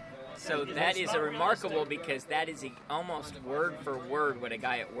realistic. So that is a remarkable because that is almost word for word what a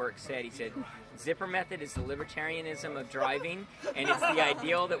guy at work said. He said, "Zipper method is the libertarianism of driving, and it's the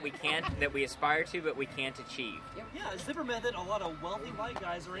ideal that we aspire to, but we can't achieve." Yeah, zipper method. A lot of wealthy white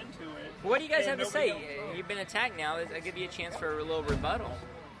guys are into it. What do you guys have to say? else. You've been attacked now. I'll give you a chance for a little rebuttal.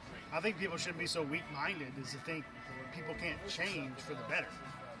 I think people shouldn't be so weak-minded as to think people can't change for the better.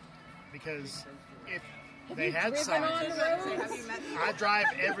 Because if they had signs, I drive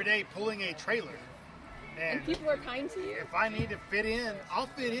every day pulling a trailer. And people are kind to you. If I need to fit in, I'll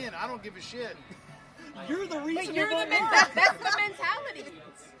fit in. I don't give a shit. You're the reason. But that's the mentality.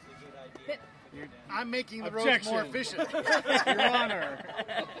 I'm making the Objection. roads more efficient. Your Honor.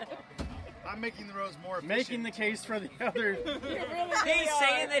 I'm making the roads more efficient. Making the case for the other. He's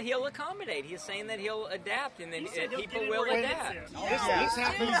saying that he'll accommodate. He's saying that he'll adapt, and then people will adapt. This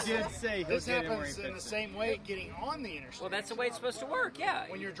happens. He did say This he'll get it more happens in the efficient. same way getting on the interstate. Well, that's the way it's supposed to work. Yeah.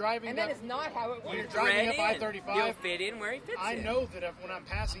 When you're driving And up, that is not how it when you're works. driving up Thread in. I-35, You'll fit in where he fits I in. know that when I'm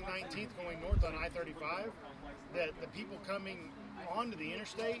passing 19th going north on I-35, that the people coming onto the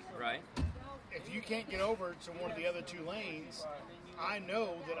interstate, Right. if you can't get over to one of the other two lanes, I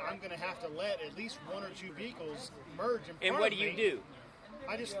know that I'm going to have to let at least one or two vehicles merge in front And what do of you me. do?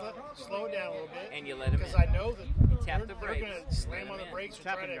 I just slow it down a little bit. And you let 'em Because in. I know that tap they're the brakes. going to slam Let on 'em the in. brakes or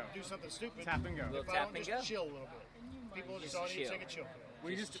Tap try and to go. do something stupid. Tap and go. Little If I tap don't and just go. chill a little bit. People just all need chill. to take a chill.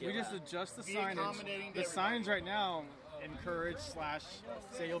 We just adjust the Be signage. accommodating to The signs everybody. right now encourage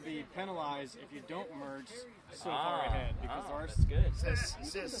 / say you'll be penalized if you don't merge so far ahead because ours that's good.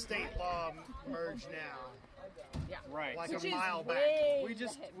 Says state law merge now. right. Like Which a is mile back. way We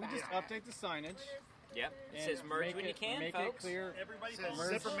just update the signage. Yep. It and says merge make when you it- can, make folks. it clear. Everybody Says follows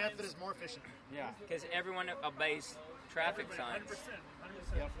zipper the method signs. is more efficient. Yeah. Because everyone obeys traffic signs.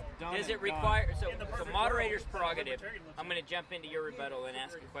 100%. Done Does and it require? So, In the so perfect moderator's world, prerogative. libertarian looks I'm going to jump into your rebuttal and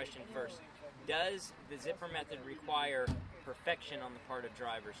ask a question first. Does the zipper method require perfection on the part of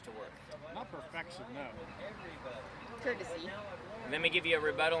drivers to work? Not perfection, no. Courtesy. Let me give you a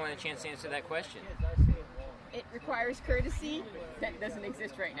rebuttal and a chance to answer that question. It requires courtesy that doesn't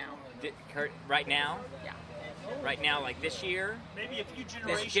exist right now. Right now, Yeah. right now, like this year, Maybe a few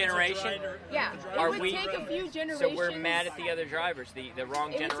generations. generation? Yeah. Of Are It would we- take a few generations. so we're mad at the other drivers, the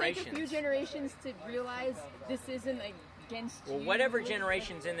wrong It would take a generations. few generations to realize this isn't against Well, you. whatever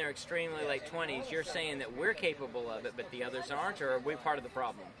generation's in their extremely late 20s, you're saying that we're capable of it, but the others aren't, or are we part of the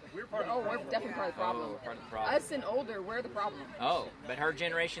problem? We're part Oh, of we're definitely part of the problem. Oh, part of the problem. Us and older, we're the problem. Oh, but her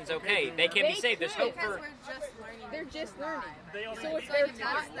generation's okay. They can be They saved. There's could. hope for. They're just learning. They also So if they're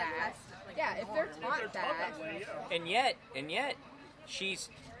taught that, yeah, if they're taught that, And yet, she's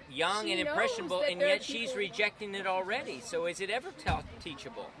young She and knows impressionable, that and there are yet she's people- rejecting it already. So is it ever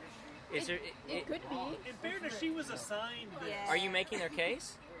teachable? Is there? it could be. In fairness, she was assigned this. Are you making their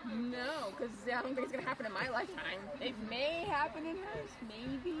case? No, because I don't think it's going to happen in my lifetime. It may happen in hers,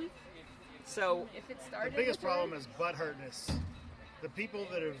 maybe, So if it The started biggest with her. problem is butt hurtness. The people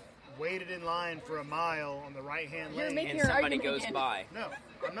that have waited in line for a mile on the right-hand You're lane. making and your somebody argument goes again. by, No,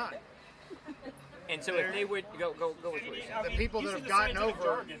 I'm not. and so if they would go with what you're saying. I The mean, people that using have the gotten scientific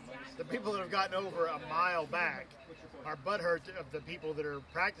over, jargon. the people that have gotten over a mile back are butthurt of the people that are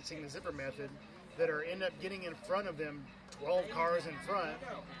practicing the zipper method that are end up getting in front of them 12 cars in front.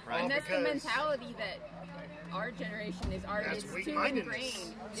 Right. all And that's the because- mentality that our generation is already That's it's too weak-mindedness.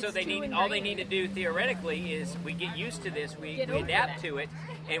 ingrained. So It's they too need all they need ingrained. to do theoretically is we get used to this, we Get over adapt that. to it,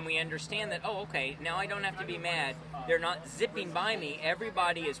 and we understand that. Oh, okay, now I don't have to be mad. They're not zipping by me.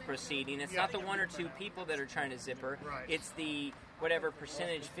 Everybody is proceeding. It's not the one or two people that are trying to zipper. Right. It's the whatever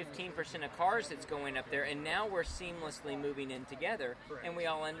percentage, 15% of cars that's going up there, and now we're seamlessly moving in together, and we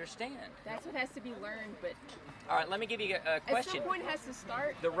all understand. That's what has to be learned, but All right, let me give you a question. at some point it has to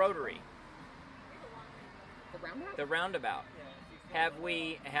start. The rotary, The roundabout? the roundabout. Have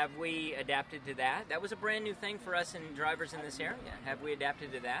we adapted to that? That was a brand new thing for us and drivers in this area. Have we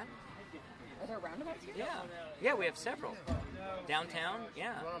adapted to that? Are there roundabouts here? Yeah, we have several. Downtown,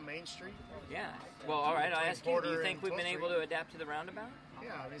 yeah. One on Main Street. Yeah. Well, all right, I'll ask you, do you Border think and we've been 12th able to adapt to the roundabout? Yeah,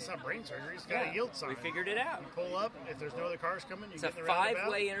 I mean, it's not brain surgery. It's got a yield sign. We figured it out. You pull up. If there's no other cars coming, you It's get a in the roundabout.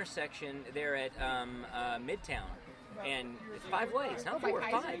 five-way intersection there at Midtown. And it's 5 ways, not Oh, by 4,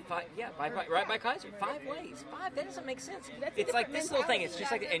 Kaiser? five. Yeah, right by Kaiser. 5 ways. 5, that doesn't make sense. That's a It's like different this little thing. mentality. It's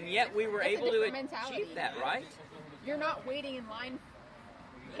just like, and yet we were That's a able to different mentality. achieve that, right? You're not waiting in line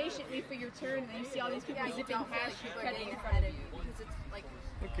patiently for your turn, and then you see all these people zipping past you, cutting in front of you. because it's like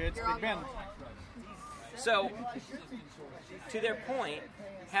Okay, it's you're Big on Ben. So, to their point,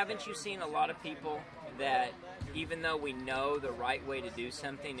 haven't you seen a lot of people that even though we know the right way to do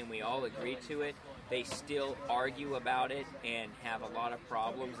something and we all agree to it, they still argue about it and have a lot of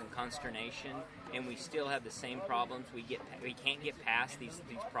problems and consternation, and we still have the same problems. We can't get past these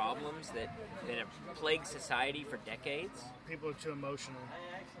problems that have plagued society for decades. People are too emotional.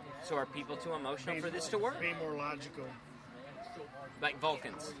 So are people too emotional for this to work? Be more logical. Like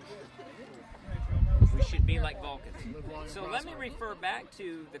Vulcans. We should be like Vulcans. Live long and So let me prosper. refer back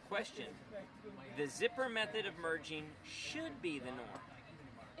to the question. The zipper method of merging should be the norm.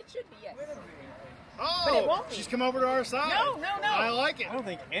 It should be, yes. Oh, But it won't be. she's come over to our side. No. I like it. I don't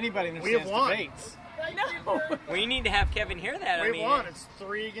think anybody We have understands won. debates. No. We need to have Kevin hear that. We've won. It's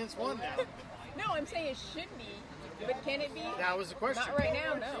 3 against 1 now. No, I'm saying it should be, but can it be? That was the question. Not right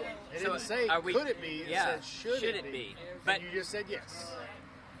now, no. It So didn't say are we- could it be. It yeah, said should it be. But- And you just said yes.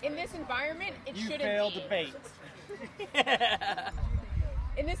 In this environment, it You shouldn't failed be. debate.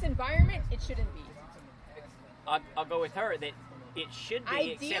 In this environment, it shouldn't be. I'll go with her that it should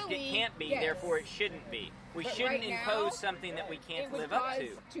be, except it Ideally, can't be, yes. therefore it shouldn't be. We But shouldn't right now, impose something that we It can't would live up cause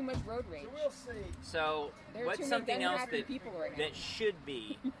to. too much road rage. So, There are what's too many something else unhappy that people right now. that should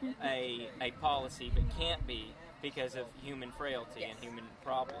be a policy but can't be because of human frailty and Yes. human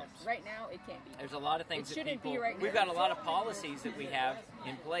problems? Right now, it can't be. There's a lot of things It that shouldn't be people. right We've now. got a lot of policies that we have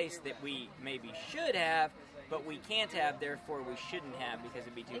in place that we maybe should have, but we can't have. Therefore, we shouldn't have because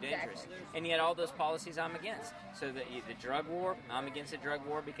it'd be too dangerous. Exactly. And yet, all those policies I'm against. So the drug war, I'm against the drug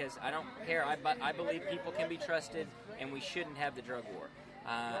war because I don't care. I believe people can be trusted, and we shouldn't have the drug war.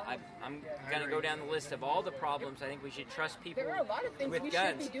 I'm going to go down the list of all the problems. I think we should trust people There are a lot of things with we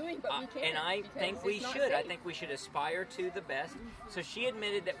guns. should be doing, but we can't. And I because think we it's not should. I safe. think we should aspire to the best. So she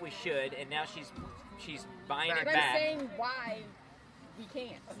admitted that we should, and now she's buying it But I'm back. saying why we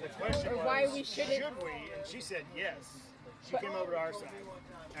can't. The question Or was, why we shouldn't. should we? And she said yes. She But- came over to our side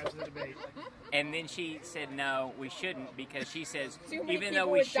after the debate. And then she said no, we shouldn't, because she says Too many even though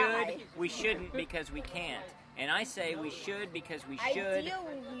people we would should, die. we shouldn't because we can't. And I say we should because we should.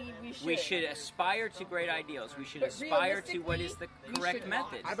 Ideally, we should. We should aspire to great ideals. We should But aspire to what is the realistically, we correct should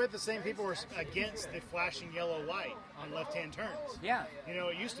not. method. I bet the same people were against the flashing yellow light on left-hand turns. Yeah. You know,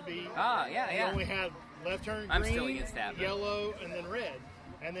 it used to be Ah, yeah, you yeah. only had left turn green, I'm still against that, but- yellow, and then red.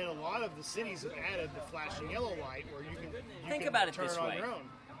 And then a lot of the cities have added the flashing yellow light where you can Think can about it turn this on way. your own.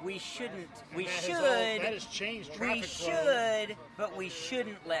 We shouldn't. And We that should. that has changed traffic We flow. should, but we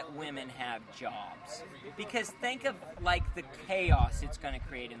shouldn't let women have jobs. Because think of like the chaos it's going to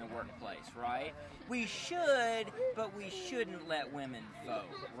create in the workplace, right? We should, but we shouldn't let women vote,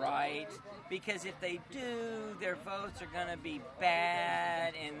 right? Because if they do, their votes are going to be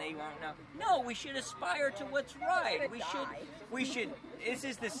bad and they won't know. No, we should aspire to what's right. We should. This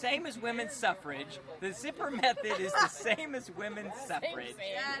is the same as women's suffrage. The zipper method is the same as women's suffrage.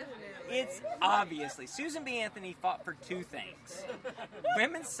 It's obviously Susan B. Anthony fought for two things: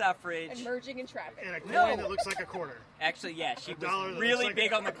 women's suffrage. And merging in traffic. And a coin No. that looks like a quarter. Actually, yeah, she dollar was that really looks like-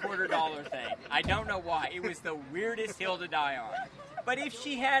 big on the $quarter thing. I don't know why. It was the weirdest hill to die on. But if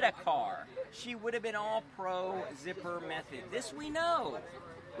she had a car, she would have been all pro zipper method. This we know.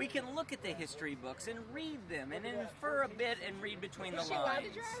 We can look at the history books and read them and infer a bit and read between the Is she allowed lines.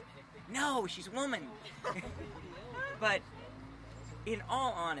 to drive? No, she's a woman. But in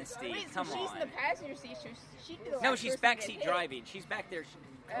all honesty, Wait, so come she's on. in the passenger seat. So she'd be the No, last she's person to get backseat hit. driving. She's back there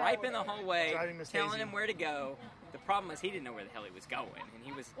griping the whole way, Driving Miss telling Daisy. him where to go. The problem is he didn't know where the hell he was going, and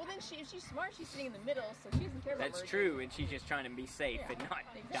he was. Well, then if she's smart, she's sitting in the middle, so she doesn't care about That's merging. true, and she's just trying to be safe and not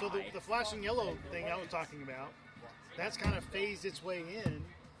die. So the flashing yellow thing I was talking about, that's kind of phased its way in,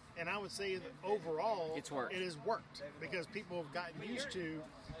 and I would say that overall It's worked. it has worked because people have gotten used to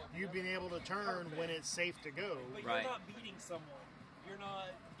you being able to turn when it's safe to go. But Right. you're not beating someone. you're not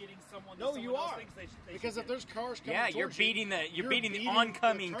getting someone. That No, someone you else are. thinks they should. Because if there's cars coming Yeah, you're towards you, beating the you're beating the beating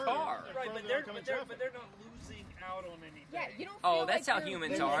oncoming the turn car. in right, front but of the they're oncoming but they're traffic. not losing out on anything. Yeah, you don't. Oh, feel that's like how you're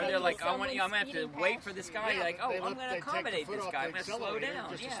humans they are. let They're like, someone I'm gonna have to speeding wait past for this you. guy. Yeah, Like, oh, they I'm let- gonna they take the accommodate foot this off guy. the I'm gonna slow accelerator down.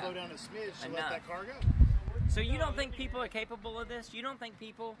 just to Yeah. slow down a smidge to Enough. let that car go. So you don't think people are capable of this? You don't think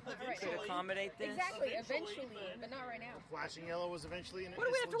people could Eventually. accommodate this? Exactly, Eventually, eventually, but not right now. Flashing yellow was eventually What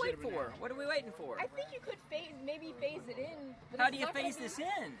do we have to wait for? Now. What are we waiting for? I think you could maybe phase it in. But How it's do you not gonna phase be- this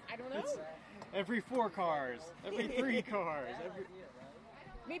in? I don't know. Every 4 cars, every 3 cars, every.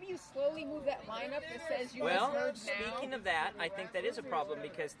 Maybe you slowly move that line up that says you Well, must merge now. speaking of that, I think that is a problem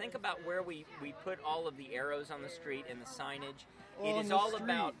because think about where we put all of the arrows on the street and the signage. Well, It on is the all street.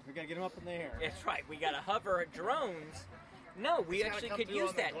 about. We gotta get them up in the air. That's right. We got to hover drones. No, we It's gotta actually come could through use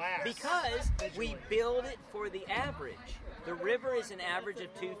on the that glass. because we build it for the average. The river is an average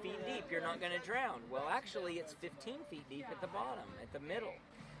of 2 feet deep. You're not going to drown. Well, actually, it's 15 feet deep at the bottom, at the middle.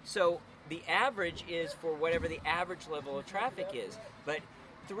 So the average is for whatever the average level of traffic is. But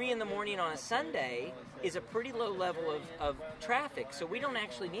 3 in the morning on a Sunday is a pretty low level of traffic. So we don't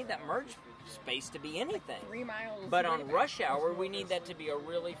actually need that merge space to be anything. 3 miles. But away on back. rush hour, we need that to be a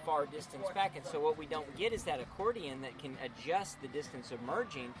really far distance back. And so what we don't get is that accordion that can adjust the distance of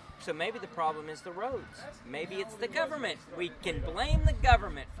merging. So maybe the problem is the roads. Maybe it's the government. We can blame the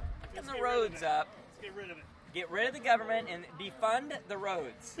government for fucking the roads up. Let's get rid of it. Get rid of the government and defund the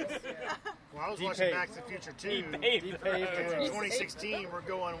roads. Well, I was Depave. watching Back to the Future 2. Depave the Depave. roads. And in 2016, we're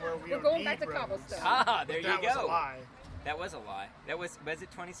going where we We're don't going need back to roads. cobblestone. Ah, there you That was a go. lie. That was a lie. That was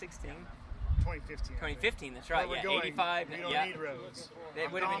it 2016? 2015. 2015, that's right. Where Yeah, we're going, 85. We don't yeah. need roads. That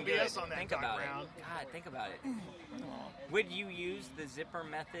I'm would have calling been good. BS on that, Think Doc about Brown. it. God, think about it. Would you use the zipper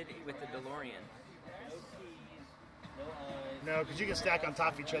method with the DeLorean? No, because you can stack on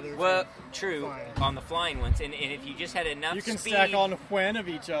top of each other. Well, true, Fine. on the flying ones. And if you just had enough You can speed... stack on when of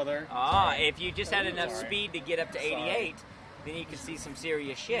each other. If you just had enough speed to get up to 88, then you could see some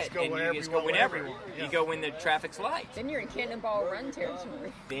serious shit. Just go and wherever you just you go want, whenever. whenever you want. You Yeah. go when the traffic's light. Then you're in Cannonball Run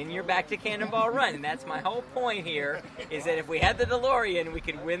territory. Then you're back to Cannonball Run. And that's my whole point here, is that if we had the DeLorean, we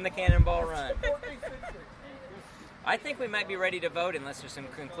could win the Cannonball Run. I think we might be ready to vote unless there's some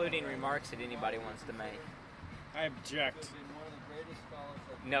concluding remarks that anybody wants to make. I object.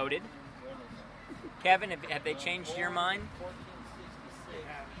 Noted. Kevin, have they changed your mind?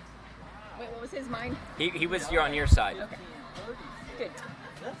 Wait, what was his mind? He was on your side. Okay. Good.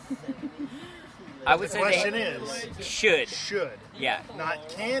 I would The say question they is, should. should. Yeah. Not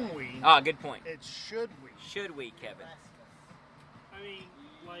can we. Good point. It's should we. Should we, Kevin? I mean,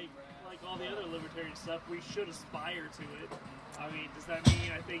 like all the other libertarian stuff, we should aspire to it. I mean, does that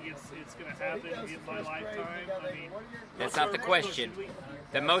mean I think it's going to happen in my lifetime? I mean, That's what's not our- the question. should we-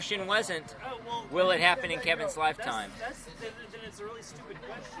 The motion wasn't, Oh, well, will it happen in Kevin's lifetime? Then it's a really stupid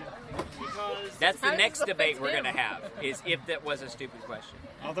question because That's the How does next this debate affect we're going to him? have, is if that was a stupid question.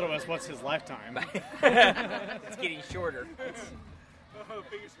 I thought it was what's his lifetime. It's getting shorter. oh,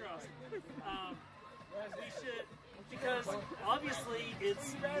 fingers crossed. We should, because obviously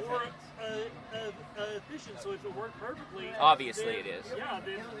it's more efficient. So if it worked perfectly, Obviously then- it is. Yeah.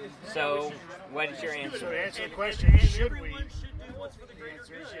 Then So, we should- what is your we should do answer? it. So to answer the And- question, and should we? everyone should do what's for the greater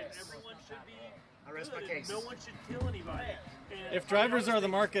answer good. is yes. Everyone should be. I rest good, my and case. No one should kill anybody. And If drivers are the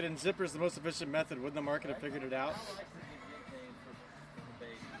market and zippers the most efficient method, wouldn't the market have figured it out?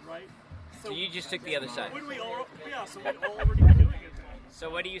 right? So you just took the other side. Would we all? Yeah. So we'd already be doing it. Then. So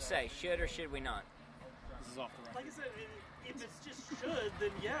what do you say? Should or should we not? This is off the Like I said, if it's just should,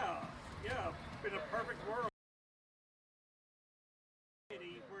 then yeah. In a perfect world, where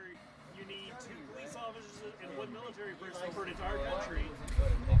you need 2 police officers and 1 military person for an entire country.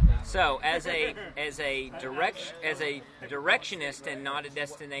 So as a directionist and not a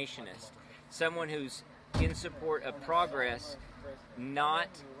destinationist, someone who's in support of progress, not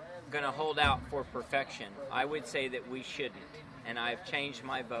going to hold out for perfection, I would say that we shouldn't. And I've changed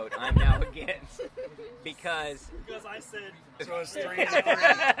my vote. I'm now against because I said. So it's 3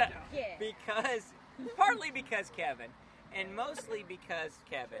 because partly because Kevin, and mostly because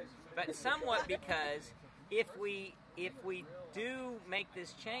Kevin, but somewhat because if we do make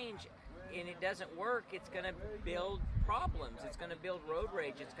this change and it doesn't work, it's going to build problems. It's going to build road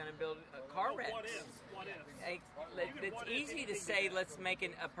rage. It's going to build car wrecks. What if? It's easy to say let's make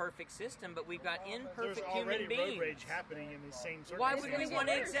a perfect system, but we've got There's imperfect already human road beings. rage happening in the same Why circumstances. would we want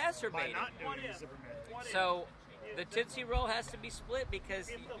to By exacerbate it? not What doing if? the zipper method. What if? So the Tootsie Roll has to be split because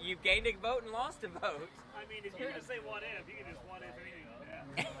you've gained a vote and lost a vote. I mean, if you're gonna say what if, you can just what if anything.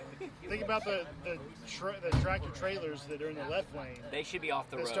 Yeah. Think about the tractor trailers that are in the left lane. They should be off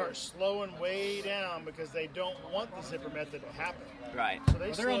the They road. start slowing way down because they don't want the zipper method to happen. Right.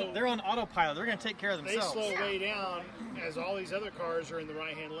 So they're on autopilot. They're going to take care of they themselves. slow way down as all these other cars are in the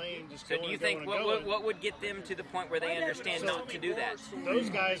right-hand lane just So going do you and think going and going. what would get them to the point where they understand not to do that? Those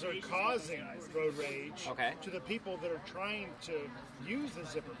guys are causing road rage Okay. to the people that are trying to use the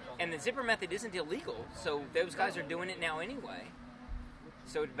zipper method. And the zipper method isn't illegal, so those guys are doing it now anyway.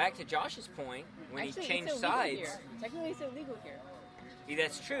 So back to Josh's point, when Actually, he changed it's illegal sides, here. Technically, it's illegal here.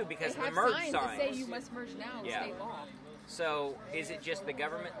 that's true because They of have the merge signs signs. that say you must merge now with Yeah. state law. So is it just the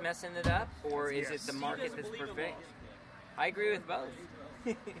government messing it up, or is it the market that's perfect? I agree with both.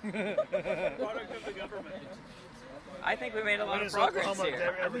 Product of the government. I think we made a lot When of has progress Oklahoma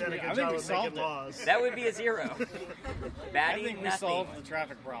here. ever done a I good think job we of solved making it. laws? That would be a 0. I Batty, think we nothing. solved the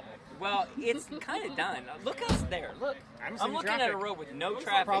traffic problem. Well, it's kind of done. Look us there. Look, I'm I'm seeing looking at traffic. a road with no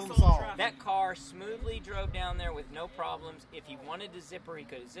traffic. Problem solved. That car smoothly drove down there with no problems. If he wanted to zipper, he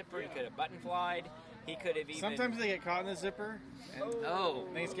could have zippered. He could have button flied. He could have even. Sometimes they get caught in the zipper, and Oh,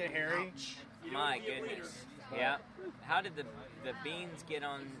 things get hairy. my goodness. Yeah. How did the beans get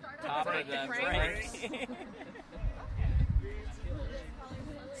on top of the Frank. frame?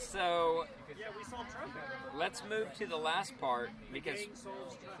 So Yeah, we solved traffic. let's move to the last part because Gang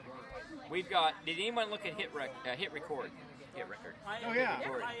solves traffic. we've got. Did anyone look at hit record? Hit record. Oh, yeah.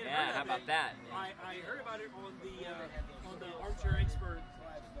 Record. I had Yeah. heard How of about it. that? I heard about it on the Armchair Expert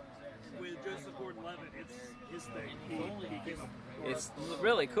with Joseph Gordon-Levitt. It's his thing. He came up. It's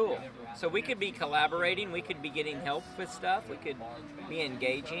really cool. So we could be collaborating. We could be getting help with stuff. We could be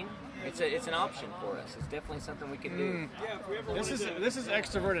engaging. It's an option for us. It's definitely something we can do. Yeah, if we ever This wanted is to,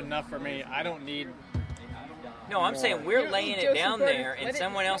 extrovert enough for me. I don't need. No, I'm saying we're laying it Joseph down Gordon- there, and let it-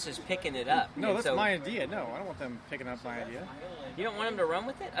 someone else is picking it up. No, And that's so my idea. No, I don't want them picking up my idea. You don't want them to run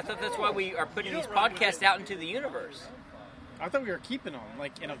with it? I thought that's why we are putting You these don't run with podcasts it. out into the universe. I thought we were keeping them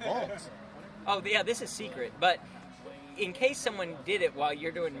like in a vault. Oh, yeah, this is secret. But in case someone did it while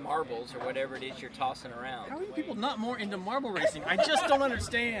you're doing marbles or whatever it is you're tossing around. How are you people not more into marble racing? I just don't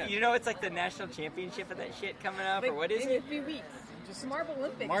understand. You know, it's like the national championship of that shit coming up, or Like, what is in it? a few weeks. Just Marble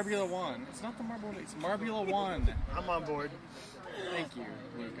Olympics. Marbula 1. It's not the Marble. It's Marbula 1. I'm on board. Thank you,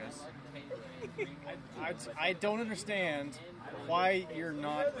 Lucas. I don't understand why you're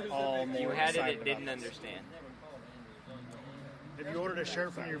not all more You had it, excited it didn't about this. understand. Have you ordered a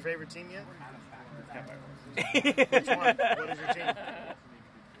shirt from your favorite team yet? Yeah, Which one? What is your team?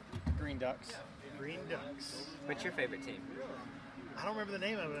 but Green Ducks. Green Ducks. What's your favorite team? I don't remember the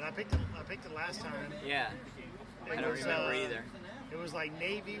name of it. I picked it last time. Yeah, I don't was, remember either. It was like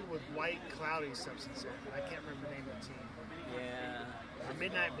navy with white cloudy substance. I can't remember the name of the team. Yeah, Or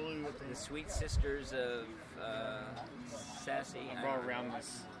midnight blue. I the think. Sweet Sisters of Sassy. I Raw don't know.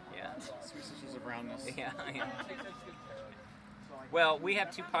 roundness. Yeah, Sweet Sisters of Roundness. yeah. Well, we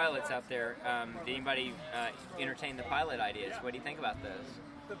have 2 pilots out there. Did anybody entertain the pilot ideas? What do you think about those?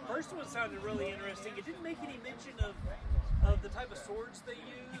 the first one sounded really interesting. It didn't make any mention of the type of swords they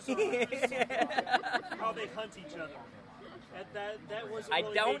use or how they hunt each other. That was I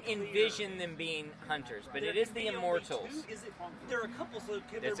really don't made clear. envision them being hunters, but There it is can the be only Immortals. two? Is it, there are a couple, so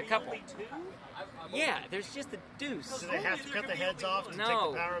can There's there a be couple. only 2? Yeah, there's just a deuce. Do they have to cut the heads off to take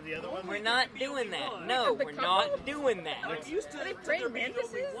No. the power of the other one? We're not doing that. No, The we're couple? not doing that. I'm used to Are they there praying being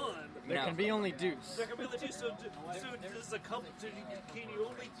only mantises? one. There No. can be only deuce. There can be only 2, so this is a couple. So can you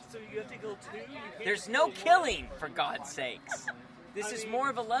only? So you have to kill 2. You can't There's just no kill one? killing, for God's sakes. This is mean- more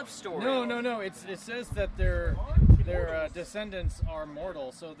of a love story. No. It says that their descendants are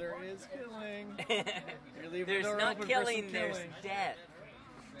mortal, so there is killing. You're leaving the There's door not open for killing, some there's killing. death.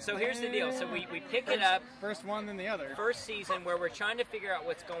 So here's the deal. So we pick it up First one, then the other. first season where we're trying to figure out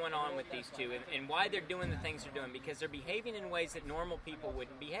what's going on with these two and why they're doing the things they're doing, because they're behaving in ways that normal people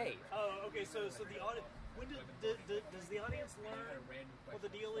wouldn't behave. Oh, okay. So the audience. When does the audience learn what the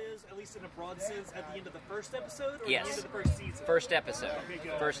deal is, at least in a broad sense, at the end of the first episode, or Yes. at the end of the first season? First episode. Okay,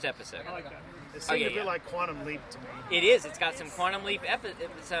 good. First episode. I like that. It seemed yeah, a bit yeah. like Quantum Leap to me. It is. It's got some Quantum Leap,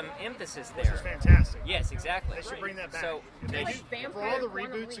 some emphasis there. It's fantastic. Yes, exactly. They should bring that back. So If they they do- sh- Vampire for all the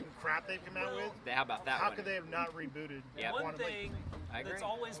Quantum reboots Leap. and crap they've come out with, how about that how one? could they have not rebooted Yeah. One Quantum Leap? thing I agree. that's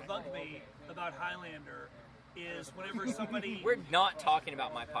always bugged me about Highlander is whenever somebody We're not talking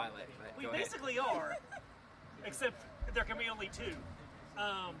about my pilot. But we go ahead. basically are, except there can be only 2.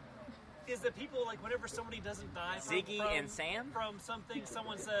 Is that people, like, whenever somebody doesn't die from, Ziggy and Sam? from something,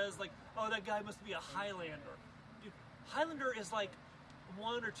 someone says, like, oh, that guy must be a Highlander. Dude, Highlander is like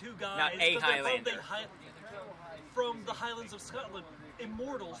 1 or 2 guys. Not a 'cause they're Highlander. From the Highlands of Scotland.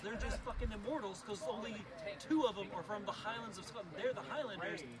 immortals. They're just fucking immortals because only 2 of them are from the Highlands of Scotland. They're the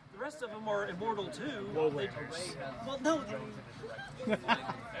Highlanders. The rest of them are immortal too. Well, no.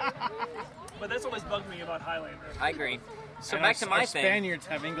 But that's always bugged me about Highlanders. I agree. So And back to my thing. Spaniards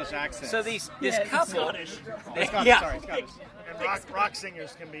have English accents. So this Yeah, couple, Scottish. Scottish, yeah, sorry, Scottish. And rock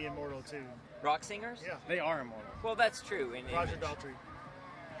singers can be immortal too. rock singers. Yeah. They are immortal. Well, that's true. In Roger English. Daltrey,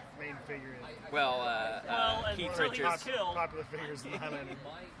 main figure in Well, and Keith so he was Richards. killed. popular figures in the Highlander.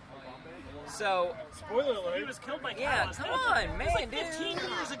 So, Spoiler alert. He was killed by yeah, cows. come That was on, like man, 15 dude.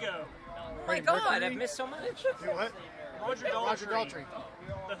 years ago. Oh my God, I've missed so much. Who, what? Roger Daltrey. Roger Daltrey.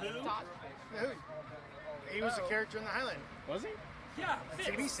 The Who? Who? He was a character in the Highlander Was he? Yeah, Fitz.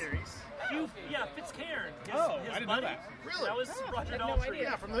 TV series. Yeah, Fitzcairn. His, Oh, his I didn't know buddy. that. Really? That was Roger no Daltrey. idea.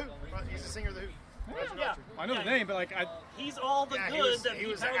 Yeah, from the Who. He's a singer of the Who. Roger Yeah. Daltrey. I know the name, but like He's all the Yeah, he good was- that he Pete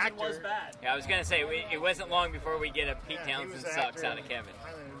was an Townsend was actor. bad. Yeah, I was gonna say it wasn't long before we get a Pete Yeah, he Townsend was an sucks actor out of in Kevin.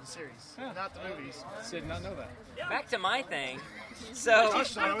 Highlander the series, Yeah. not the movies. did not know that. Yeah. Back to my thing. So,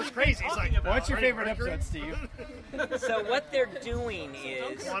 Josh thought it was crazy. He's like, What's your "Are you favorite Mercury?" episode, Steve? so what they're doing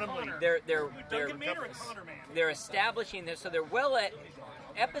is Quantum Leap. they're Duncan Man or a Connor Man? they're establishing this. So they're well at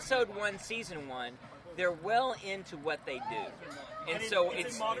episode 1, season 1. They're well into what they do, and so it's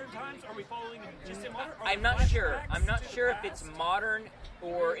it's. in modern times. Are we following just in modern? Are I'm there not sure. flashbacks I'm not to the sure if past? it's modern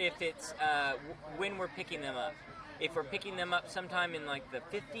or if it's when we're picking them up. If we're picking them up sometime in like the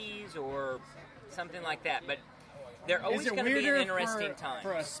 50s or something like that, but they're always Is it going to be an weirder interesting time.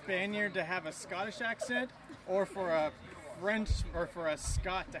 for a Spaniard to have a Scottish accent, or for a French, or for a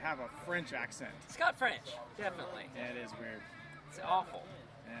Scot to have a French accent? Scott French, definitely. Yeah, it is weird. It's awful.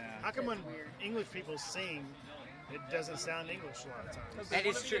 Yeah. How come when English people sing, it doesn't sound English a lot of times? That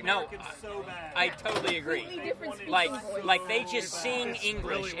is One of the true. No, Americans so bad. I totally agree. Completely different speaking Like voice. they just sing It's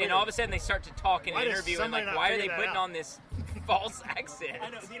English, really and weird. all of a sudden they start to talk in Why an does interview, and somebody like, not why are figure they that putting out? on this false accent? I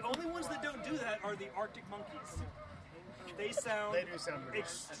know. The only ones that don't do that are the Arctic Monkeys. They sound They do sound British.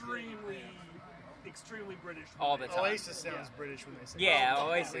 extremely British. All the time. Oasis sounds British when they sing. Yeah, Oh,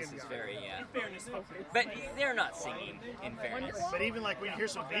 Oasis is God. very, yeah. In fairness, But they're not singing, in fairness. But even like when you hear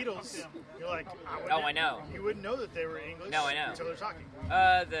some Beatles, you're like, Oh, I know. You wouldn't know that they were English No, I know. until they're talking.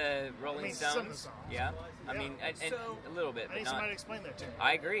 The Rolling I mean, some of the Stones. songs. Yeah. I Yeah. mean, and So- a little bit, I but need not. somebody to explain that to me.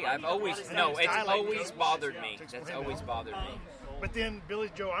 I agree. I've always And no. then It's dialect always coaches bothered to me. explain That's always that. bothered me. But then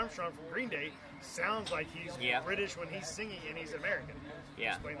Billy Joe Armstrong from Green Day sounds like he's Yeah. British when he's singing and he's American.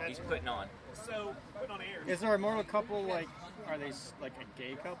 Yeah, Explain that he's to me. putting on. so put on air. Is there a mortal couple like? Are they like a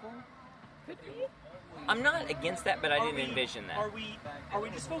gay couple? I'm not against that, but I Are didn't we- envision that. Are we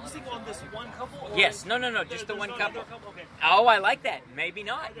just focusing on this one couple? Or Yes. No. there- Just the there's one not couple. another Okay. Oh, I like that. Maybe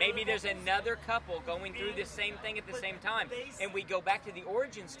not. Maybe there's another couple going through the same thing at the same time, and we go back to the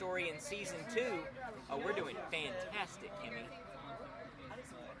origin story in season 2. Oh, we're doing fantastic, Kimmy.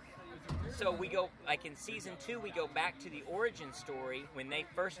 So we go, like in season 2, we go back to the origin story when they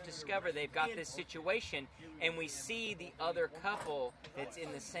first discover they've got this situation, and we see the other couple that's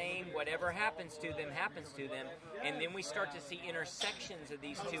in the same, whatever happens to them, and then we start to see intersections of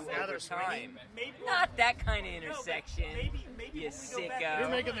these two Now over they're swinging? time. Maybe Not that kind of No, but intersection, maybe you when we go back- You're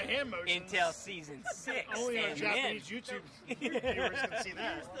sicko, making the hand motions. until season 6. Only on and then, Japanese YouTube viewers can see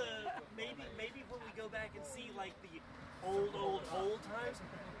that. Here's the maybe when we go back and see like the old times.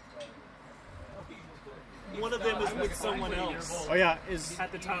 One of them is with someone else Oh yeah, is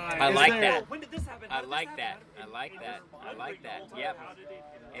at the time. I Is like there- that. When did this happen? I How did this like happen? that. How did I it- like it that. was I one like great that. the whole time. Yep. How did it-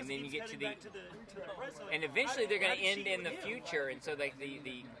 And then you keeps get to heading the- back to the present. And eventually they're going How to did end she in the with him? future, and so like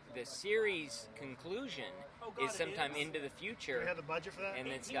the series conclusion Oh, God, is it sometime is. into the Do we future, have the budget for that? and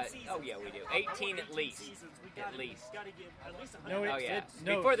it's 18 got seasons. oh yeah we do I want 18 at least, seasons. We at gotta- least. Gotta give at least 100. No, Oh yeah,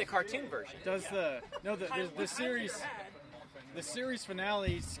 no. before the cartoon version. does the What series I had- the series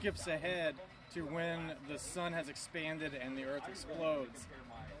finale skips ahead to when the sun has expanded and the Earth explodes.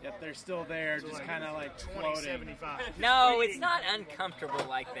 Yet they're still there, just kind of like floating. 2075. No, it's not uncomfortable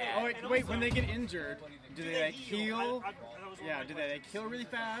like that. Oh wait, when they get injured, do they like heal? that was one Yeah, of do my they like heal really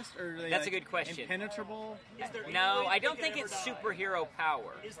fast, or do they? That's a like, good question. Impenetrable. Is there any No, way I they don't could think ever it's die? superhero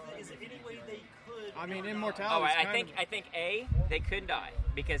power. Is there any way they could? I mean, ever die? immortality. Oh, Alex, I think they could die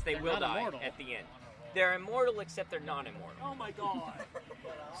because they They're will not die immortal. at the end. They're immortal except they're not immortal. Oh my god.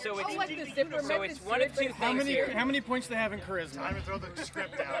 So it's Oh, like the zipper so method it's one of two series, How things many here. how many points do they have in charisma? Time to throw the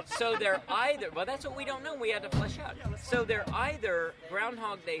script out. So they're either, well, that's what we don't know. We had to flesh out. So they're either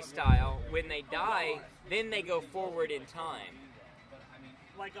Groundhog Day style. When they die, then they go forward in time,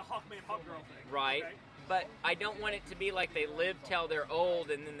 Like a Hawkman Hawkgirl thing. right? Okay. But I don't want it to be like they live till they're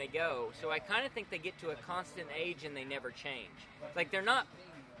old and then they go. So I kind of think they get to a constant age and they never change. Like they're not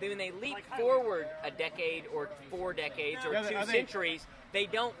when they leap forward a decade or 4 decades or 2 centuries, they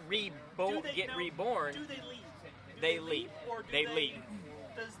don't get reborn. Do they leap? They leap. They leap.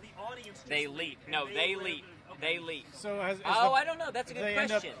 Does the audience just They leap. No, they leap. They leap. So I don't know. That's a good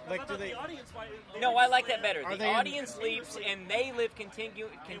question. No, I like that better. The audience leaps, and they live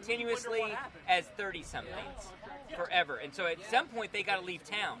continuously as 30-somethings forever. And so at some point, they got to leave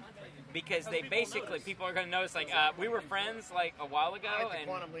town. Because they basically, people are going to notice, like, we were friends, like, a while ago. I like the and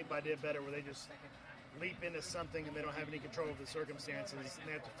Quantum Leap idea better, where they just leap into something and they don't have any control of the circumstances, and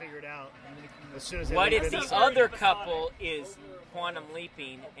they have to figure it out. And then as soon as they what leap if into the other couple is quantum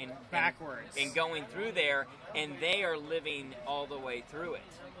leaping and backwards and going through there, and they are living all the way through it?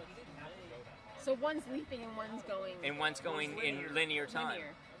 So one's leaping and one's going. And one's going in linear time.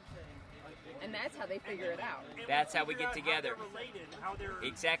 And that's how they figure it out. That's how we get together. How they're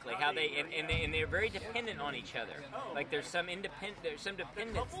Exactly. How they and they're very dependent on each other. Like there's some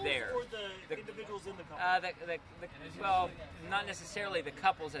dependence there. Or the individuals in the couple? Well, not necessarily the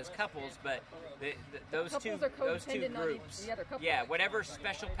couples as couples, but those two groups. The other couple. Yeah, whatever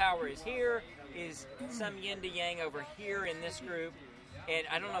special power is here is some yin to yang over here in this group, and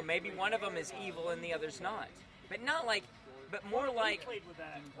I don't know. Maybe one of them is evil and the other's not, but not like. But more like,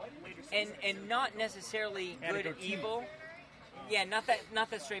 and not necessarily good and evil. Yeah, not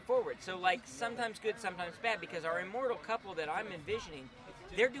that straightforward. So like sometimes good, sometimes bad. Because our immortal couple that I'm envisioning,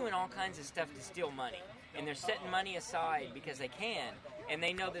 they're doing all kinds of stuff to steal money, and they're setting money aside because they can, and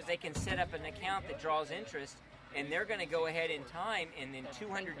they know that they can set up an account that draws interest, and they're going to go ahead in time, and in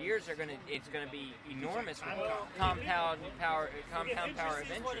 200 years it's going to be enormous with compound power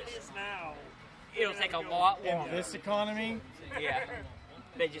of interest. It'll take a lot longer. In this economy? Yeah.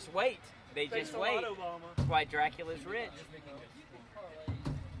 They just wait. That's why Dracula's rich.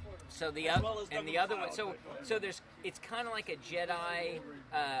 So the other one. So there's. It's kind of like a Jedi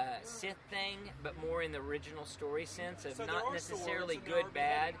Sith thing, but more in the original story sense of not necessarily good,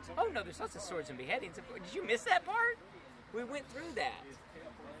 bad. Oh no, there's lots of swords and beheadings. Did you miss that part? We went through that.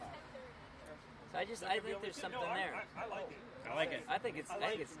 So I think there's something there. I like it. I like it. I think it's and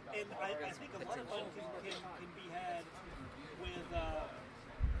I think a lot of fun can be had with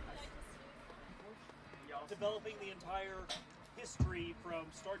developing the entire history from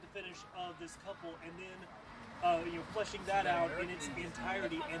start to finish of this couple, and then fleshing that out in its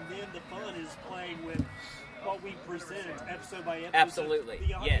entirety, and then the fun is playing with what we present episode by episode. Absolutely.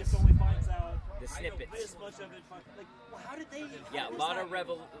 The audience Yes. only finds out The snippets. this much of it. Like, well, how did they? Yeah, how a was lot that?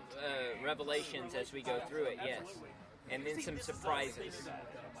 of revelations as we go through it. Yes. And then See, some this is surprises. us.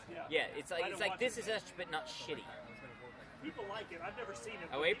 Yeah, it's I like don't watch this it. is us, but not shitty. People like it. I've never seen it.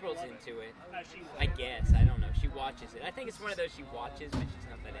 Oh, but April's people love into it. She I guess. I don't know. She watches it. I think it's one of those she watches, but she's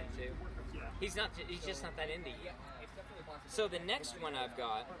not that into. He's just not that into yet. So the next one I've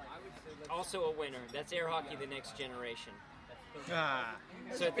got, also a winner. That's Air Hockey: The Next Generation.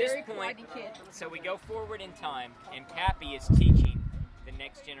 So at this point, so we go forward in time, and Pappy is teaching the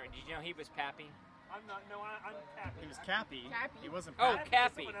next generation. Did you know he was Pappy? I'm not. No, I'm Cappy. He was Cappy. He wasn't Oh, Pappy.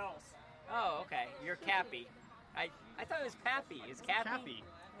 Cappy. Someone else. Oh, okay. You're Cappy. I thought it was Pappy. Is Cappy? Cappy.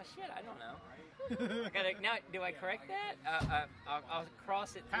 Well, shit, I don't know. Now, do I correct that? I'll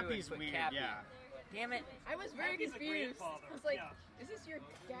cross it through Pappy's and put weird, Cappy. yeah. Damn it. I was very Pappy's a confused. grandfather. I was like, Yeah. is this your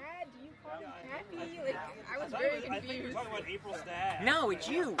dad? Do you call him Pappy? Like, I was I very think you're confused. talking about April's dad. No, it's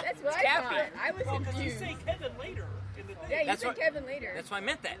you. That's what it's I Cappy. thought. I was Because you confused. say Kevin later in the thing. Yeah, you That's said what- Kevin later. That's why I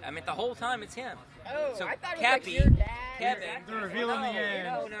meant that. I meant the whole time it's him. Oh, So I thought it was Cappy, like your dad. Kevin. The reveal in the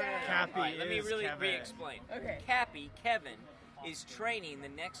end. No. Cappy All right, let me is really Kevin. re-explain. Okay. Cappy, Kevin, is training the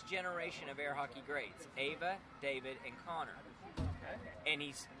next generation of air hockey greats, Ava, David, and Connor. And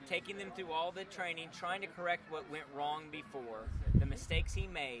he's taking them through all the training, trying to correct what went wrong before, the mistakes he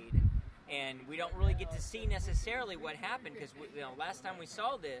made, and we don't really get to see necessarily what happened because last time we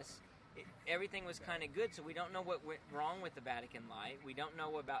saw this, everything was kind of good, so we don't know what went wrong with the Vatican Light. We don't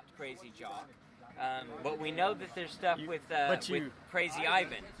know about Crazy Jock. But we know that there's stuff with Crazy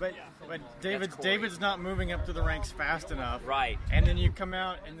Ivan. But Corey. David's not moving up to the ranks fast enough. Right. And then you come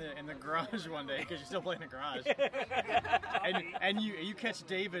out in the garage one day because you're still playing the garage. and you catch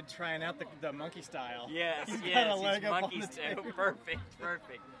David trying out the monkey style. Yes, He's yes, got a he's leg up on monkeys the too. table.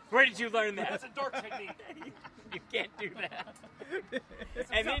 Perfect. Where did you learn that? That's a dark technique. You can't do that. It's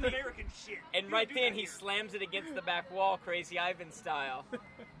And South then he- American shit. And You right don't do then that he here. slams it against the back wall, Crazy Ivan style,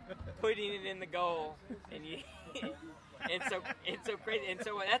 putting it in the goal, and you. And so crazy, and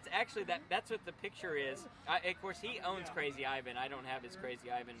so that's what the picture is. Of course, he owns Crazy Ivan. I don't have his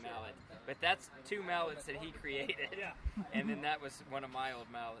Crazy Ivan mallet, but that's 2 mallets that he created. Yeah. And then that was one of my old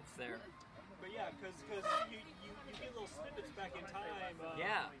mallets there. But yeah, because you get little snippets back in time.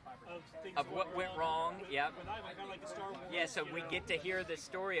 Of things of what went wrong. With Yep. Ivan, kind of like the Star Wars. Yeah, so we get to hear the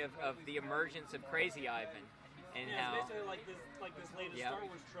story of the emergence of Crazy Ivan, and how. It's basically like this latest Yep. Star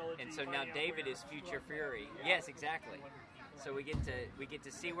Wars trilogy. And so now finding out David where- is Future Fury. Yes, exactly. So we get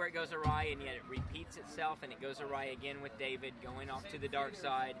to see where it goes awry, and yet it repeats itself, and it goes awry again with David going off to the dark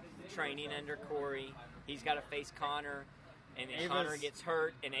side, training under Corey. He's got to face Connor, and then Connor gets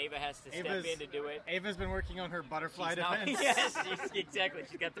hurt, and Ava has to step in to do it. Ava's been working on her butterfly defense. Yes, exactly.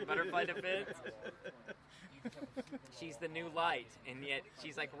 She's got the butterfly defense. She's the new light, and yet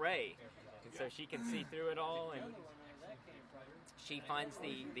she's like Rey, and so she can see through it all, and she finds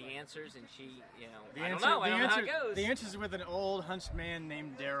the answers, and she, I don't know how it goes. The answer's with an old hunched man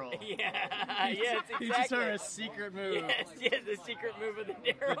named Daryl. Yeah, yes, exactly. He teaches her a secret move. Yes, the secret move of the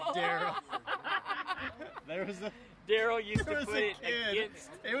Daryl. Daryl. Daryl used to put it against.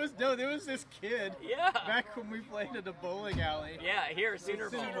 There was this kid. Yeah. Back when we played at a bowling alley. Yeah, here, Sooner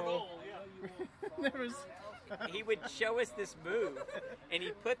Bowl. There was. He would show us this move, and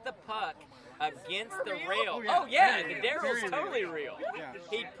he put the puck against the rail. Oh, yeah. The Daryl's totally real. Yeah.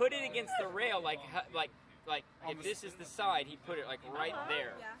 He'd put it against the rail, like if this is the side, he'd put it like right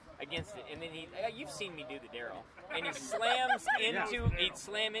there against it, and then you've seen me do the Daryl, and he slams into, he'd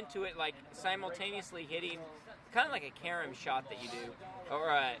slam into it like simultaneously hitting, kind of like a carom shot that you do, or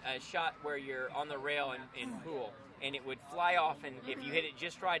a shot where you're on the rail in pool, and it would fly off, and if you hit it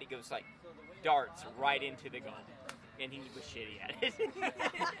just right, it goes like darts right into the goal. And he was shitty at it.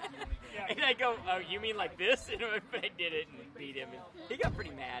 And I go, oh, you mean like this? And I did it and beat him. And he got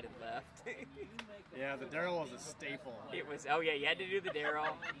pretty mad and left. Yeah, the Daryl was a staple. It was, you had to do the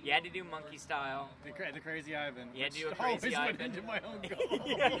Daryl. You had to do monkey style. The Crazy Ivan. You had to do a Crazy Ivan. Went into my own goal.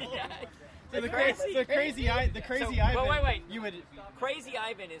 Yeah. So the crazy Ivan. Wait. You would. Crazy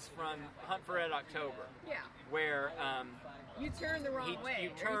Ivan is from Hunt for Red October. Yeah. Where you turn the wrong way. You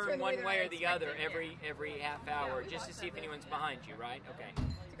turn one way or the other every half hour just to see if anyone's behind you, right? Okay.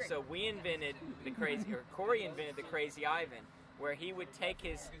 So we invented Corey invented the Crazy Ivan, where he would take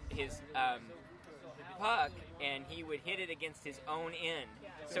his puck and he would hit it against his own end.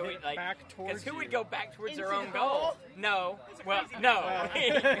 So it, like, back towards because who would you. go back towards Into their own the goal? goal? No. Well, no.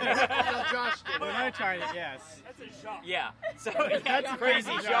 Josh did. When I tried it, yes. That's a shock. Yeah. So that's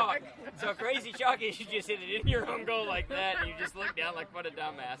Crazy Shock. So Crazy Shock is you just hit it in your own goal like that, and you just look down like, what a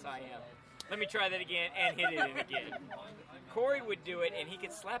dumbass I am. Let me try that again, and hit it in again. Corey would do it, and he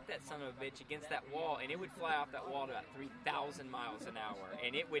could slap that son of a bitch against that wall, and it would fly off that wall to about 3,000 miles an hour.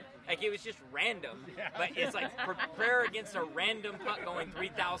 And it would, it was just random. But it's like, prepare against a random puck going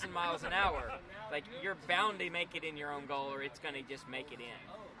 3,000 miles an hour. Like, you're bound to make it in your own goal, or it's going to just make it in.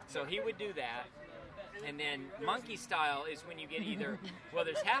 So he would do that. And then monkey style is when you get either,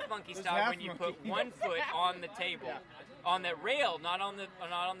 there's half monkey style when you put one foot on the table. On the rail, not on the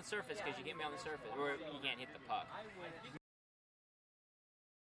surface, because you get me on the surface, or you can't hit the puck.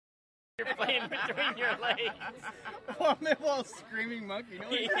 You're playing between your legs. Well, screaming monkey. No,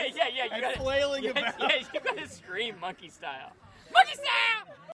 You got flailing about. Yeah, you got to scream monkey style. Monkey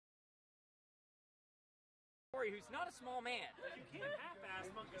style! Corey, who's not a small man. You can't half-ass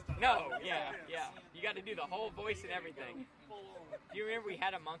monkey style. No, yeah. You got to do the whole voice and everything. Do you remember we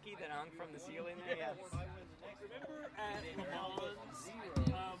had a monkey that hung from the ceiling there? Yes. Remember at Le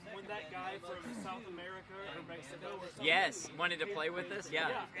Mans, when that guy from South America or Mexico or something? Yes, wanted to play with us?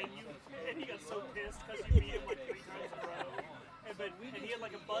 Yeah. And he got so pissed because you beat him like 3 times in a row. And he had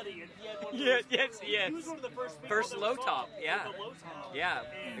like a buddy, and he had one of those. Yes. He was one of the first people First that low saw top, it, yeah. with the low top. Yeah,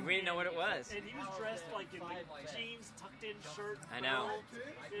 And we didn't know what it was. And he was dressed like in like jeans, tucked in shirt. I know. belt,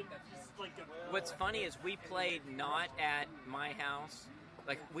 and just like What's funny is we played not at my house.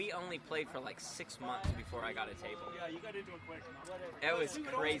 Like, we only played for like 6 months before I got a table. Yeah, you got into it quick. It was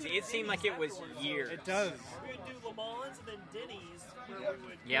crazy. It seemed like it was years. It does. We would do Le Mans and then Denny's, where we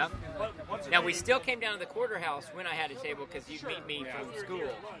would. Yeah. What's her Now, we name? still came down to the quarter house when I had a table because you'd meet me from school.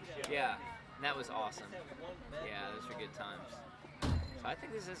 Yeah. And that was awesome. Yeah, those were good times. So I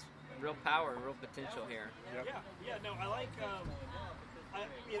think this is real power and real potential here. Yeah. No, I like.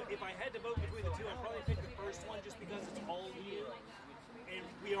 If I had to vote between the two, I'd probably pick the first one just because it's all new, and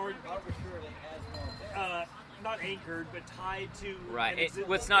we are not anchored, but tied to. Right.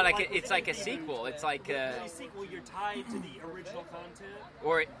 It's not like it's like a sequel. It's like a sequel. You're tied to the original content.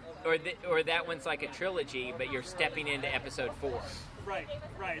 Or that one's like a trilogy, but you're stepping into episode 4. Right.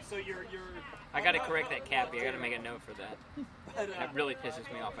 So you're. I got to correct that, Cappy. I got to make a note for that. But, That really pisses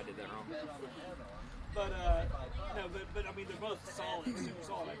me off. I did that wrong. But but I mean, they're both solid, super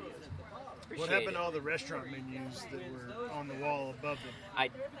solid ideas. What happened to all the restaurant menus that were on the wall above them?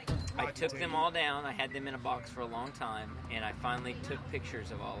 I took them all down. I had them in a box for a long time, and I finally took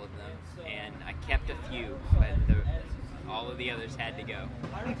pictures of all of them. And I kept a few, but all of the others had to go.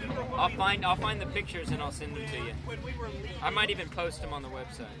 I'll find the pictures and I'll send them to you. When we were leaving, I might even post them on the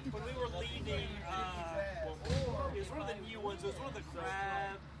website. when we were leaving, it was one of the new ones. It was one of the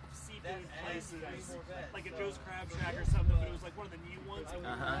crab seafood places, like a Joe's Crab Shack or something. But it was like one of the new ones. And we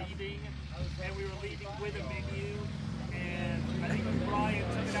were leaving, and we were leaving with a menu. And I think Brian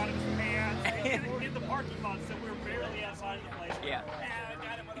took it out of his pants in the parking lot, so we were barely outside of the place. Yeah.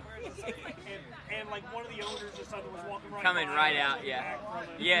 And like one of the owners or something was walking right Coming by right him, out, yeah. back from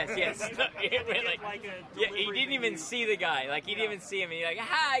him. Yes. Like a Yeah, he delivery didn't even menu. see the guy. Like, he didn't even see him. And he's like,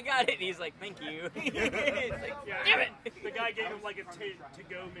 "Hi, I got it." And he's like, "Thank you." It's like, Yeah, damn it. The guy gave him like a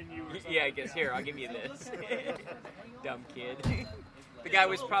to-go menu or something. Yeah, I guess, here, I'll give you this. Dumb kid. The guy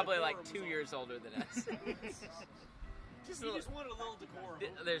was probably like 2 years older than us. He just wanted a little decorum.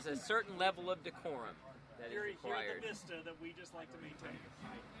 There's a certain level of decorum that is Here required. at the Vista that we just like to maintain.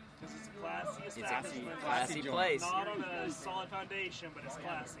 Because it's a classy It's a establishment. classy place. Not on a solid foundation, but it's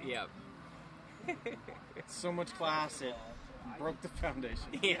classy. Yep. So much class, it broke the foundation.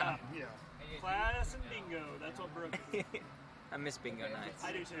 Yeah. Yeah. Class and bingo, that's what broke it. I miss bingo nights.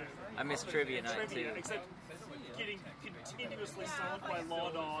 I do too. I miss trivia night too. Trivia, except getting continuously summoned by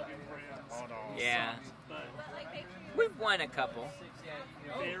Law Dog and friends. Yeah. But We've won a couple.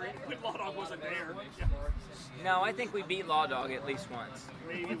 when Law Dog wasn't there. No, I think we beat Law Dog at least once.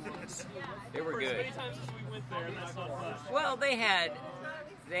 Maybe once. They were For as good. many times as we went there, that's not much. Well, they had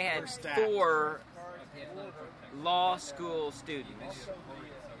stacked. 4 law school students.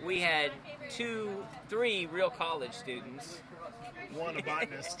 We had 3 real college students. One a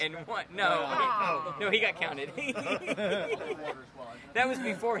botanist. And one, no, no, he got counted. That was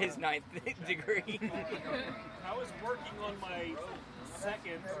before his 9th degree. I was working on my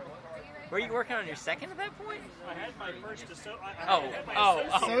second. Were you working on your second at that point? I had my first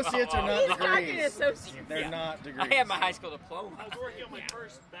Associates are not He's talking degrees. associate. They're Yeah. not degrees. I had my high school diploma. I was working on my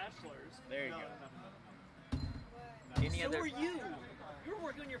first bachelor's. There you go. Any So other? were you. You were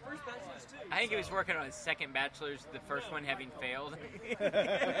working on your first bachelor's too. I think he was working on his second bachelor's, the first one having failed.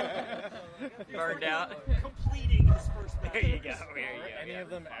 Burned out. Completing his first bachelor's. There you go. There you Any go. of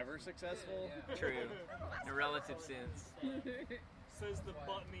them ever successful? True. In a relative sense. Says the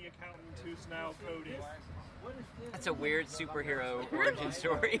botany accountant who's now coding. That's a weird superhero origin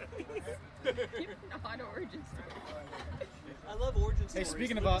story. Not origin story. I love origin Hey, stories.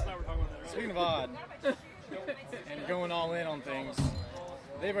 speaking of Lucas odd, and I were talking about that speaking of odd, and going all in on things,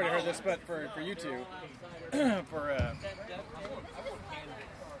 they've already heard this, but for you two, for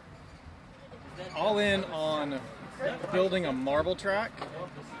all in on building a marble track,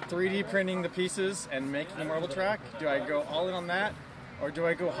 3D printing the pieces and making a marble track. Do I go all in on that, or do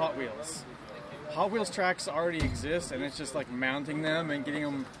I go Hot Wheels? Hot Wheels tracks already exist, and it's just like mounting them and getting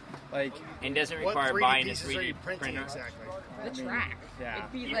them like. And doesn't What require 3D buying a pieces are you 3D printing printer. exactly? The track. Yeah.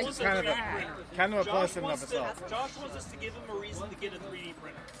 It'd be He like wants a kind of 3D a- printer. kind of a Josh plus in and wants of itself. Josh wants us to give him a reason to get a 3D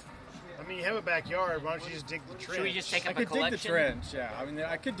printer. I mean, you have a backyard. Why don't you just dig the trench? Should we just take I up a could dig the collection? trench, yeah. I mean,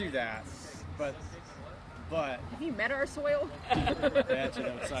 I could do that, but Have you met our soil? that's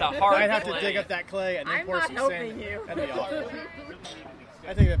It's a hard I'd have to clay. dig up that clay and then I'm pour not some helping sand. you. That'd be awful.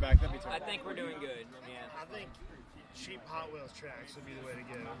 I take that back. That'd be I terrible. think we're doing good. Yeah. I think cheap Hot Wheels tracks would be the way to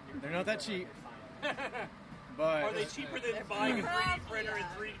go. They're not that cheap, but Are they cheaper than buying a 3D printer and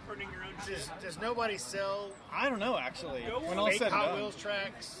 3D printing your own shit? Does nobody sell I don't know actually. When all fake said and Hot done, Wheels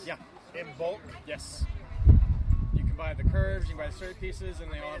tracks yeah, in bulk? yes. You can buy the curves, you can buy the straight pieces,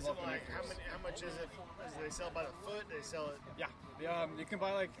 and they all Is have it local like makers. how much is it? Do they sell by the foot? Do they sell it? Yeah, you can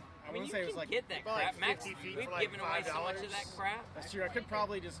buy like I I mean, want you to say it was can like get that about like crap. Max, 50 feet we've for like given away so much of $5. that crap. that's true. I could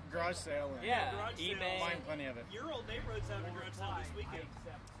probably just garage sale and Yeah, Garage sale. eBay. find plenty of it. Your old neighborhood's having a garage sale this weekend.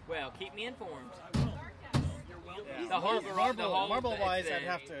 Well, keep me informed. You're welcome. Yeah. The whole garage, Marble wise, I'd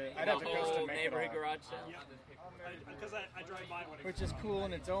have to the coast whole and make it neighborhood all. garage sale. Because I drive by when it Which is cool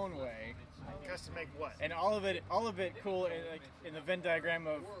in its own way, Custom make what? and all of it cool in, like, in the Venn diagram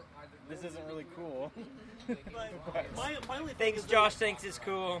of this isn't really cool. But my only thing Things is Josh thinks is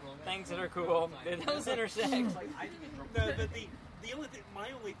cool, things that are cool, those intersect. No, but the only thing, my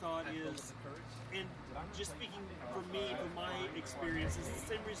only thought is, and just speaking for me, from my experience, is the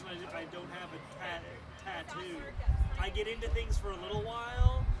same reason I don't have a tattoo. I get into things for a little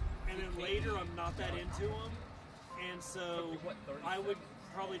while, and then later I'm not that into them, and so I would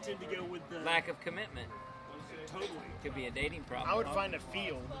probably tend to go with the Lack of commitment totally. could be a dating problem. I would find a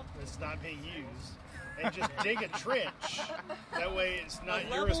field that's not being used and just dig a trench. That way, it's not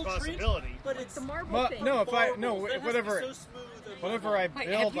your level responsibility. Trench, but it's The marble Well, thing. no, whatever. whatever I Wait, build,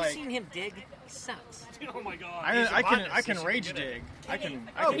 have you like seen him dig? He sucks. Oh my god. I can rage dig. I can.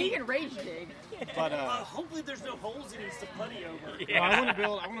 He can rage dig. But Hopefully there's no holes he needs to putty over.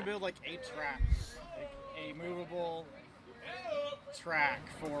 no, I want to build like a track, like a movable track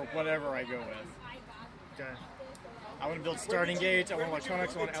for whatever I go with. Okay. I want to build starting gates. I want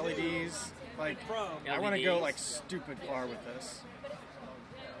electronics. I want LEDs. Like I want to go like stupid far with this.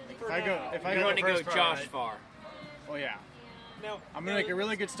 If I You go want to go first far, Josh right? far. Oh yeah. Now, I'm gonna make a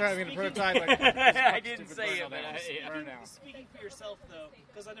really good start. I'm gonna prototype. Like, I didn't stupid say it, burn but down. yeah. Burn down. Speaking for yourself though,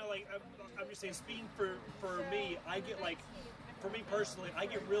 because I know like I'm just saying, speaking for me, I get like, for me personally, I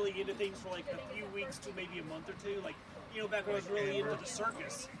get really into things for like a few weeks to maybe a month or two. Like, you know, back when I was really into the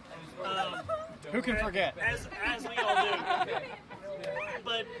circus. Who can forget? As we all do.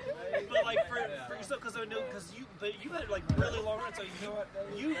 But like for yourself, because I know, you had like really long runs. So you know what,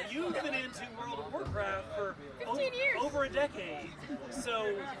 you've been into World of Warcraft for 15 years. over a decade.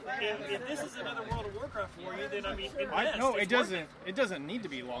 So if this is another World of Warcraft for you, then I mean, invest. No, It's it worth doesn't. It doesn't need to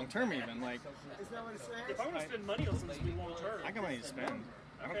be long term. Even like If I want to spend money on something, it's long term. I got money to spend.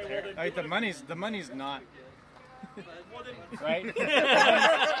 I don't Okay, care. well, then Like do it. the money's not Well, then, right.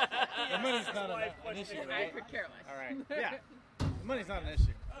 The money's not an issue, I right? could care less. All right. Yeah. The money's not an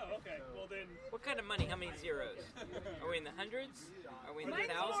issue. oh, okay. Well, then, What kind of money? How many zeros? Are we in the hundreds? Are we in the Mine's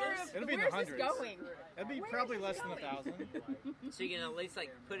more thousands? of, It'll be in the where's this hundreds. going? It'd be Where probably is less this than going? 1,000. So you can at least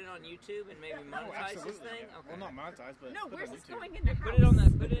like put it on YouTube and maybe Oh, monetize this absolutely. thing. Well, not monetized, but No, put where's it on this YouTube. going in the house? Put it on the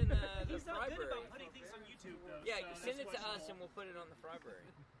he's not good library. about putting things on YouTube, though. Yeah, so send it that's to us and questionable. we'll put it on the library.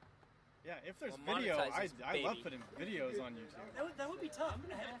 Yeah, if there's We'll video, monetize this I love baby. putting videos on YouTube. That would be tough.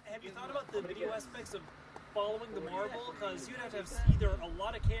 Have you thought about the video aspects of following the marble? Because you'd have to have either a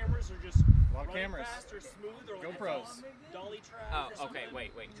lot of cameras or just A lot of running cameras. fast or smooth or like GoPros. a dolly track. Oh, or something. okay.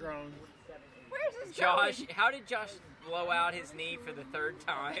 Wait. Drone. Where's this Josh, going? how did Josh blow out his knee for the third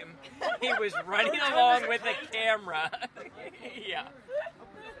time? He was running along with a camera. Yeah. All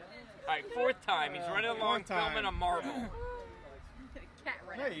right, fourth time. He's running along Fourth time. filming a marble. Cat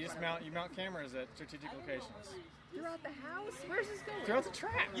right Yeah, you just mount cameras at strategic locations throughout the house. Where's this going? throughout the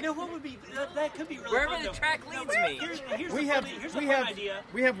track. You know what would be that could be really Wherever fun, the though. track Now, leads me. Here's We a have fun idea.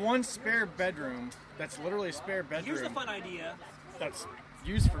 we have one spare bedroom that's literally a spare Here's a bedroom fun idea. that's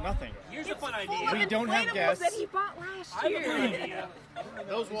used for nothing. Here's a fun Full idea. of We don't have inflatables guests. that he bought last I have a year. fun idea.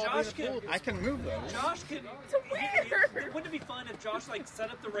 Those will all be Josh the pool. I can move those. Josh could. where? Wouldn't it be fun if Josh like set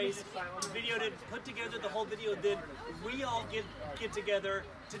up the race, videoed it, put together the whole video, then we all get together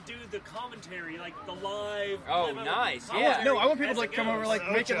to do the commentary, like the live. Oh, live nice, commentary yeah. No, I want people as to like it come over, goes.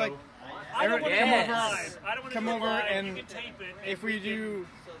 like make it like I don't want to Yes. do it live. I don't want to come do it over live. and you can tape it. if we do,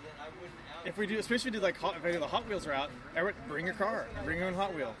 especially if we do like if I do the Hot Wheels route, everyone, bring your car, bring your own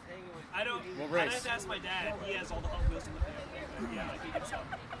Hot Wheel. I don't. We'll I race. have to ask my dad. He has all the Hot Wheels in the family. Yeah, he can sell.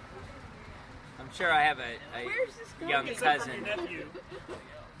 I'm sure I have a Where's this going? young Except from your cousin. nephew. You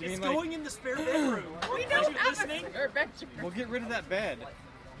It's mean, like- going in the spare bedroom. We Are don't you have listening? a spare bedroom. We'll get rid of that bed.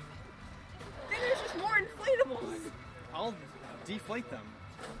 Then there's just more inflatables. I'll deflate them.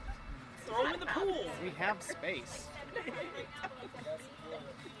 Throw them in the pool. We have space.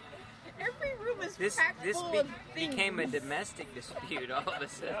 Every room is This packed full of things. became a domestic dispute all of a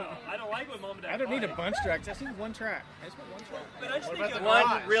sudden. No, I don't like when mom and dad I don't need a fight. bunch of tracks. I just need one track. I just want one track. But I just What think about a, the One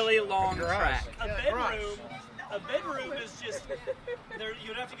garage? really long Garage. track. a Yeah, bedroom. A bedroom is just there.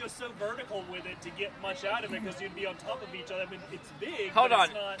 You'd have to go so vertical with it to get much out of it because you'd be on top of each other. I mean, it's big. Hold but on.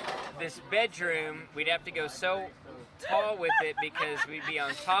 It's not, This bedroom, we'd have to go so tall with it because we'd be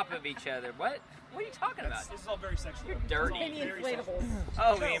on top of each other. What? What are you talking about? this is all very sexual. dirty. It's all Many very sexual. inflatables.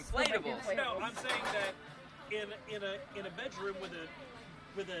 Oh, the No. inflatables. No, I'm saying that in a bedroom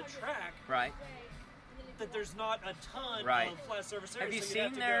with a track Right. that there's not a ton Right. of flat surface area. Have you so you'd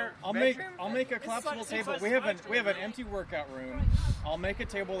have seen to their go, I'll make a collapsible like table. six We have size an room. empty workout room. I'll make a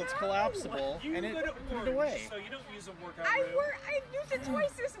table that's collapsible You and go to put it Orange, away. so you don't use a workout I room. used it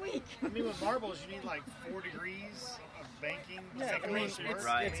twice this week. I mean, with marbles, you need like 4 degrees of banking. to Yeah, make I it mean, work. it's-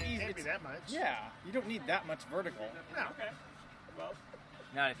 Right. it's I mean, easy. It can't be It's- that much. Yeah, you don't need that much vertical. No. Okay. Well,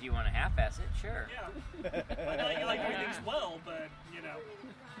 Not if you want to half-ass it, sure. yeah. I know you like doing things well, but you know.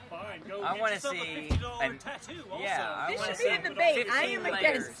 fine. Go I get want to yourself see a $50 an- tattoo. Also. Yeah, I This want to should be see a debate. I 15 am layers.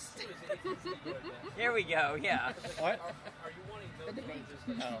 against Here we go. Yeah. What? the debate.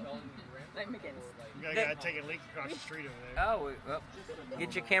 Oh. I'm against. You gotta take a leak across the street over there. Oh, well,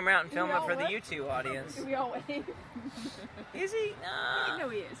 get your camera out and film it for the YouTube audience. We all wave. Is he? Nah. No,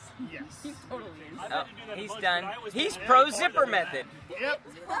 he is. Yes. He totally is. I've Oh, had to do that a he's bunch, done. but I always He's get pro farther zipper than that. method. Yep.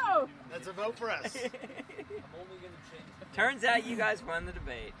 Oh, That's a vote for us. Turns out you guys won the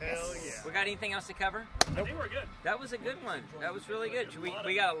debate. Hell yeah. We got anything else to cover? I think we're good. That was a good one. That was really good.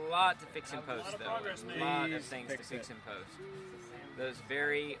 We got a lot to fix in post, of though. progress, A man. lot of Please things to fix fix it. in post. Those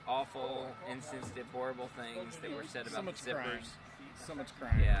very awful, insensitive, horrible things that were said So about much the zippers. crying. So much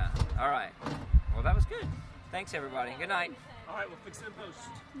crying. Yeah. All right. Well, that was good. Thanks, everybody. Good night. All right, we'll fix it in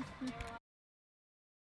post.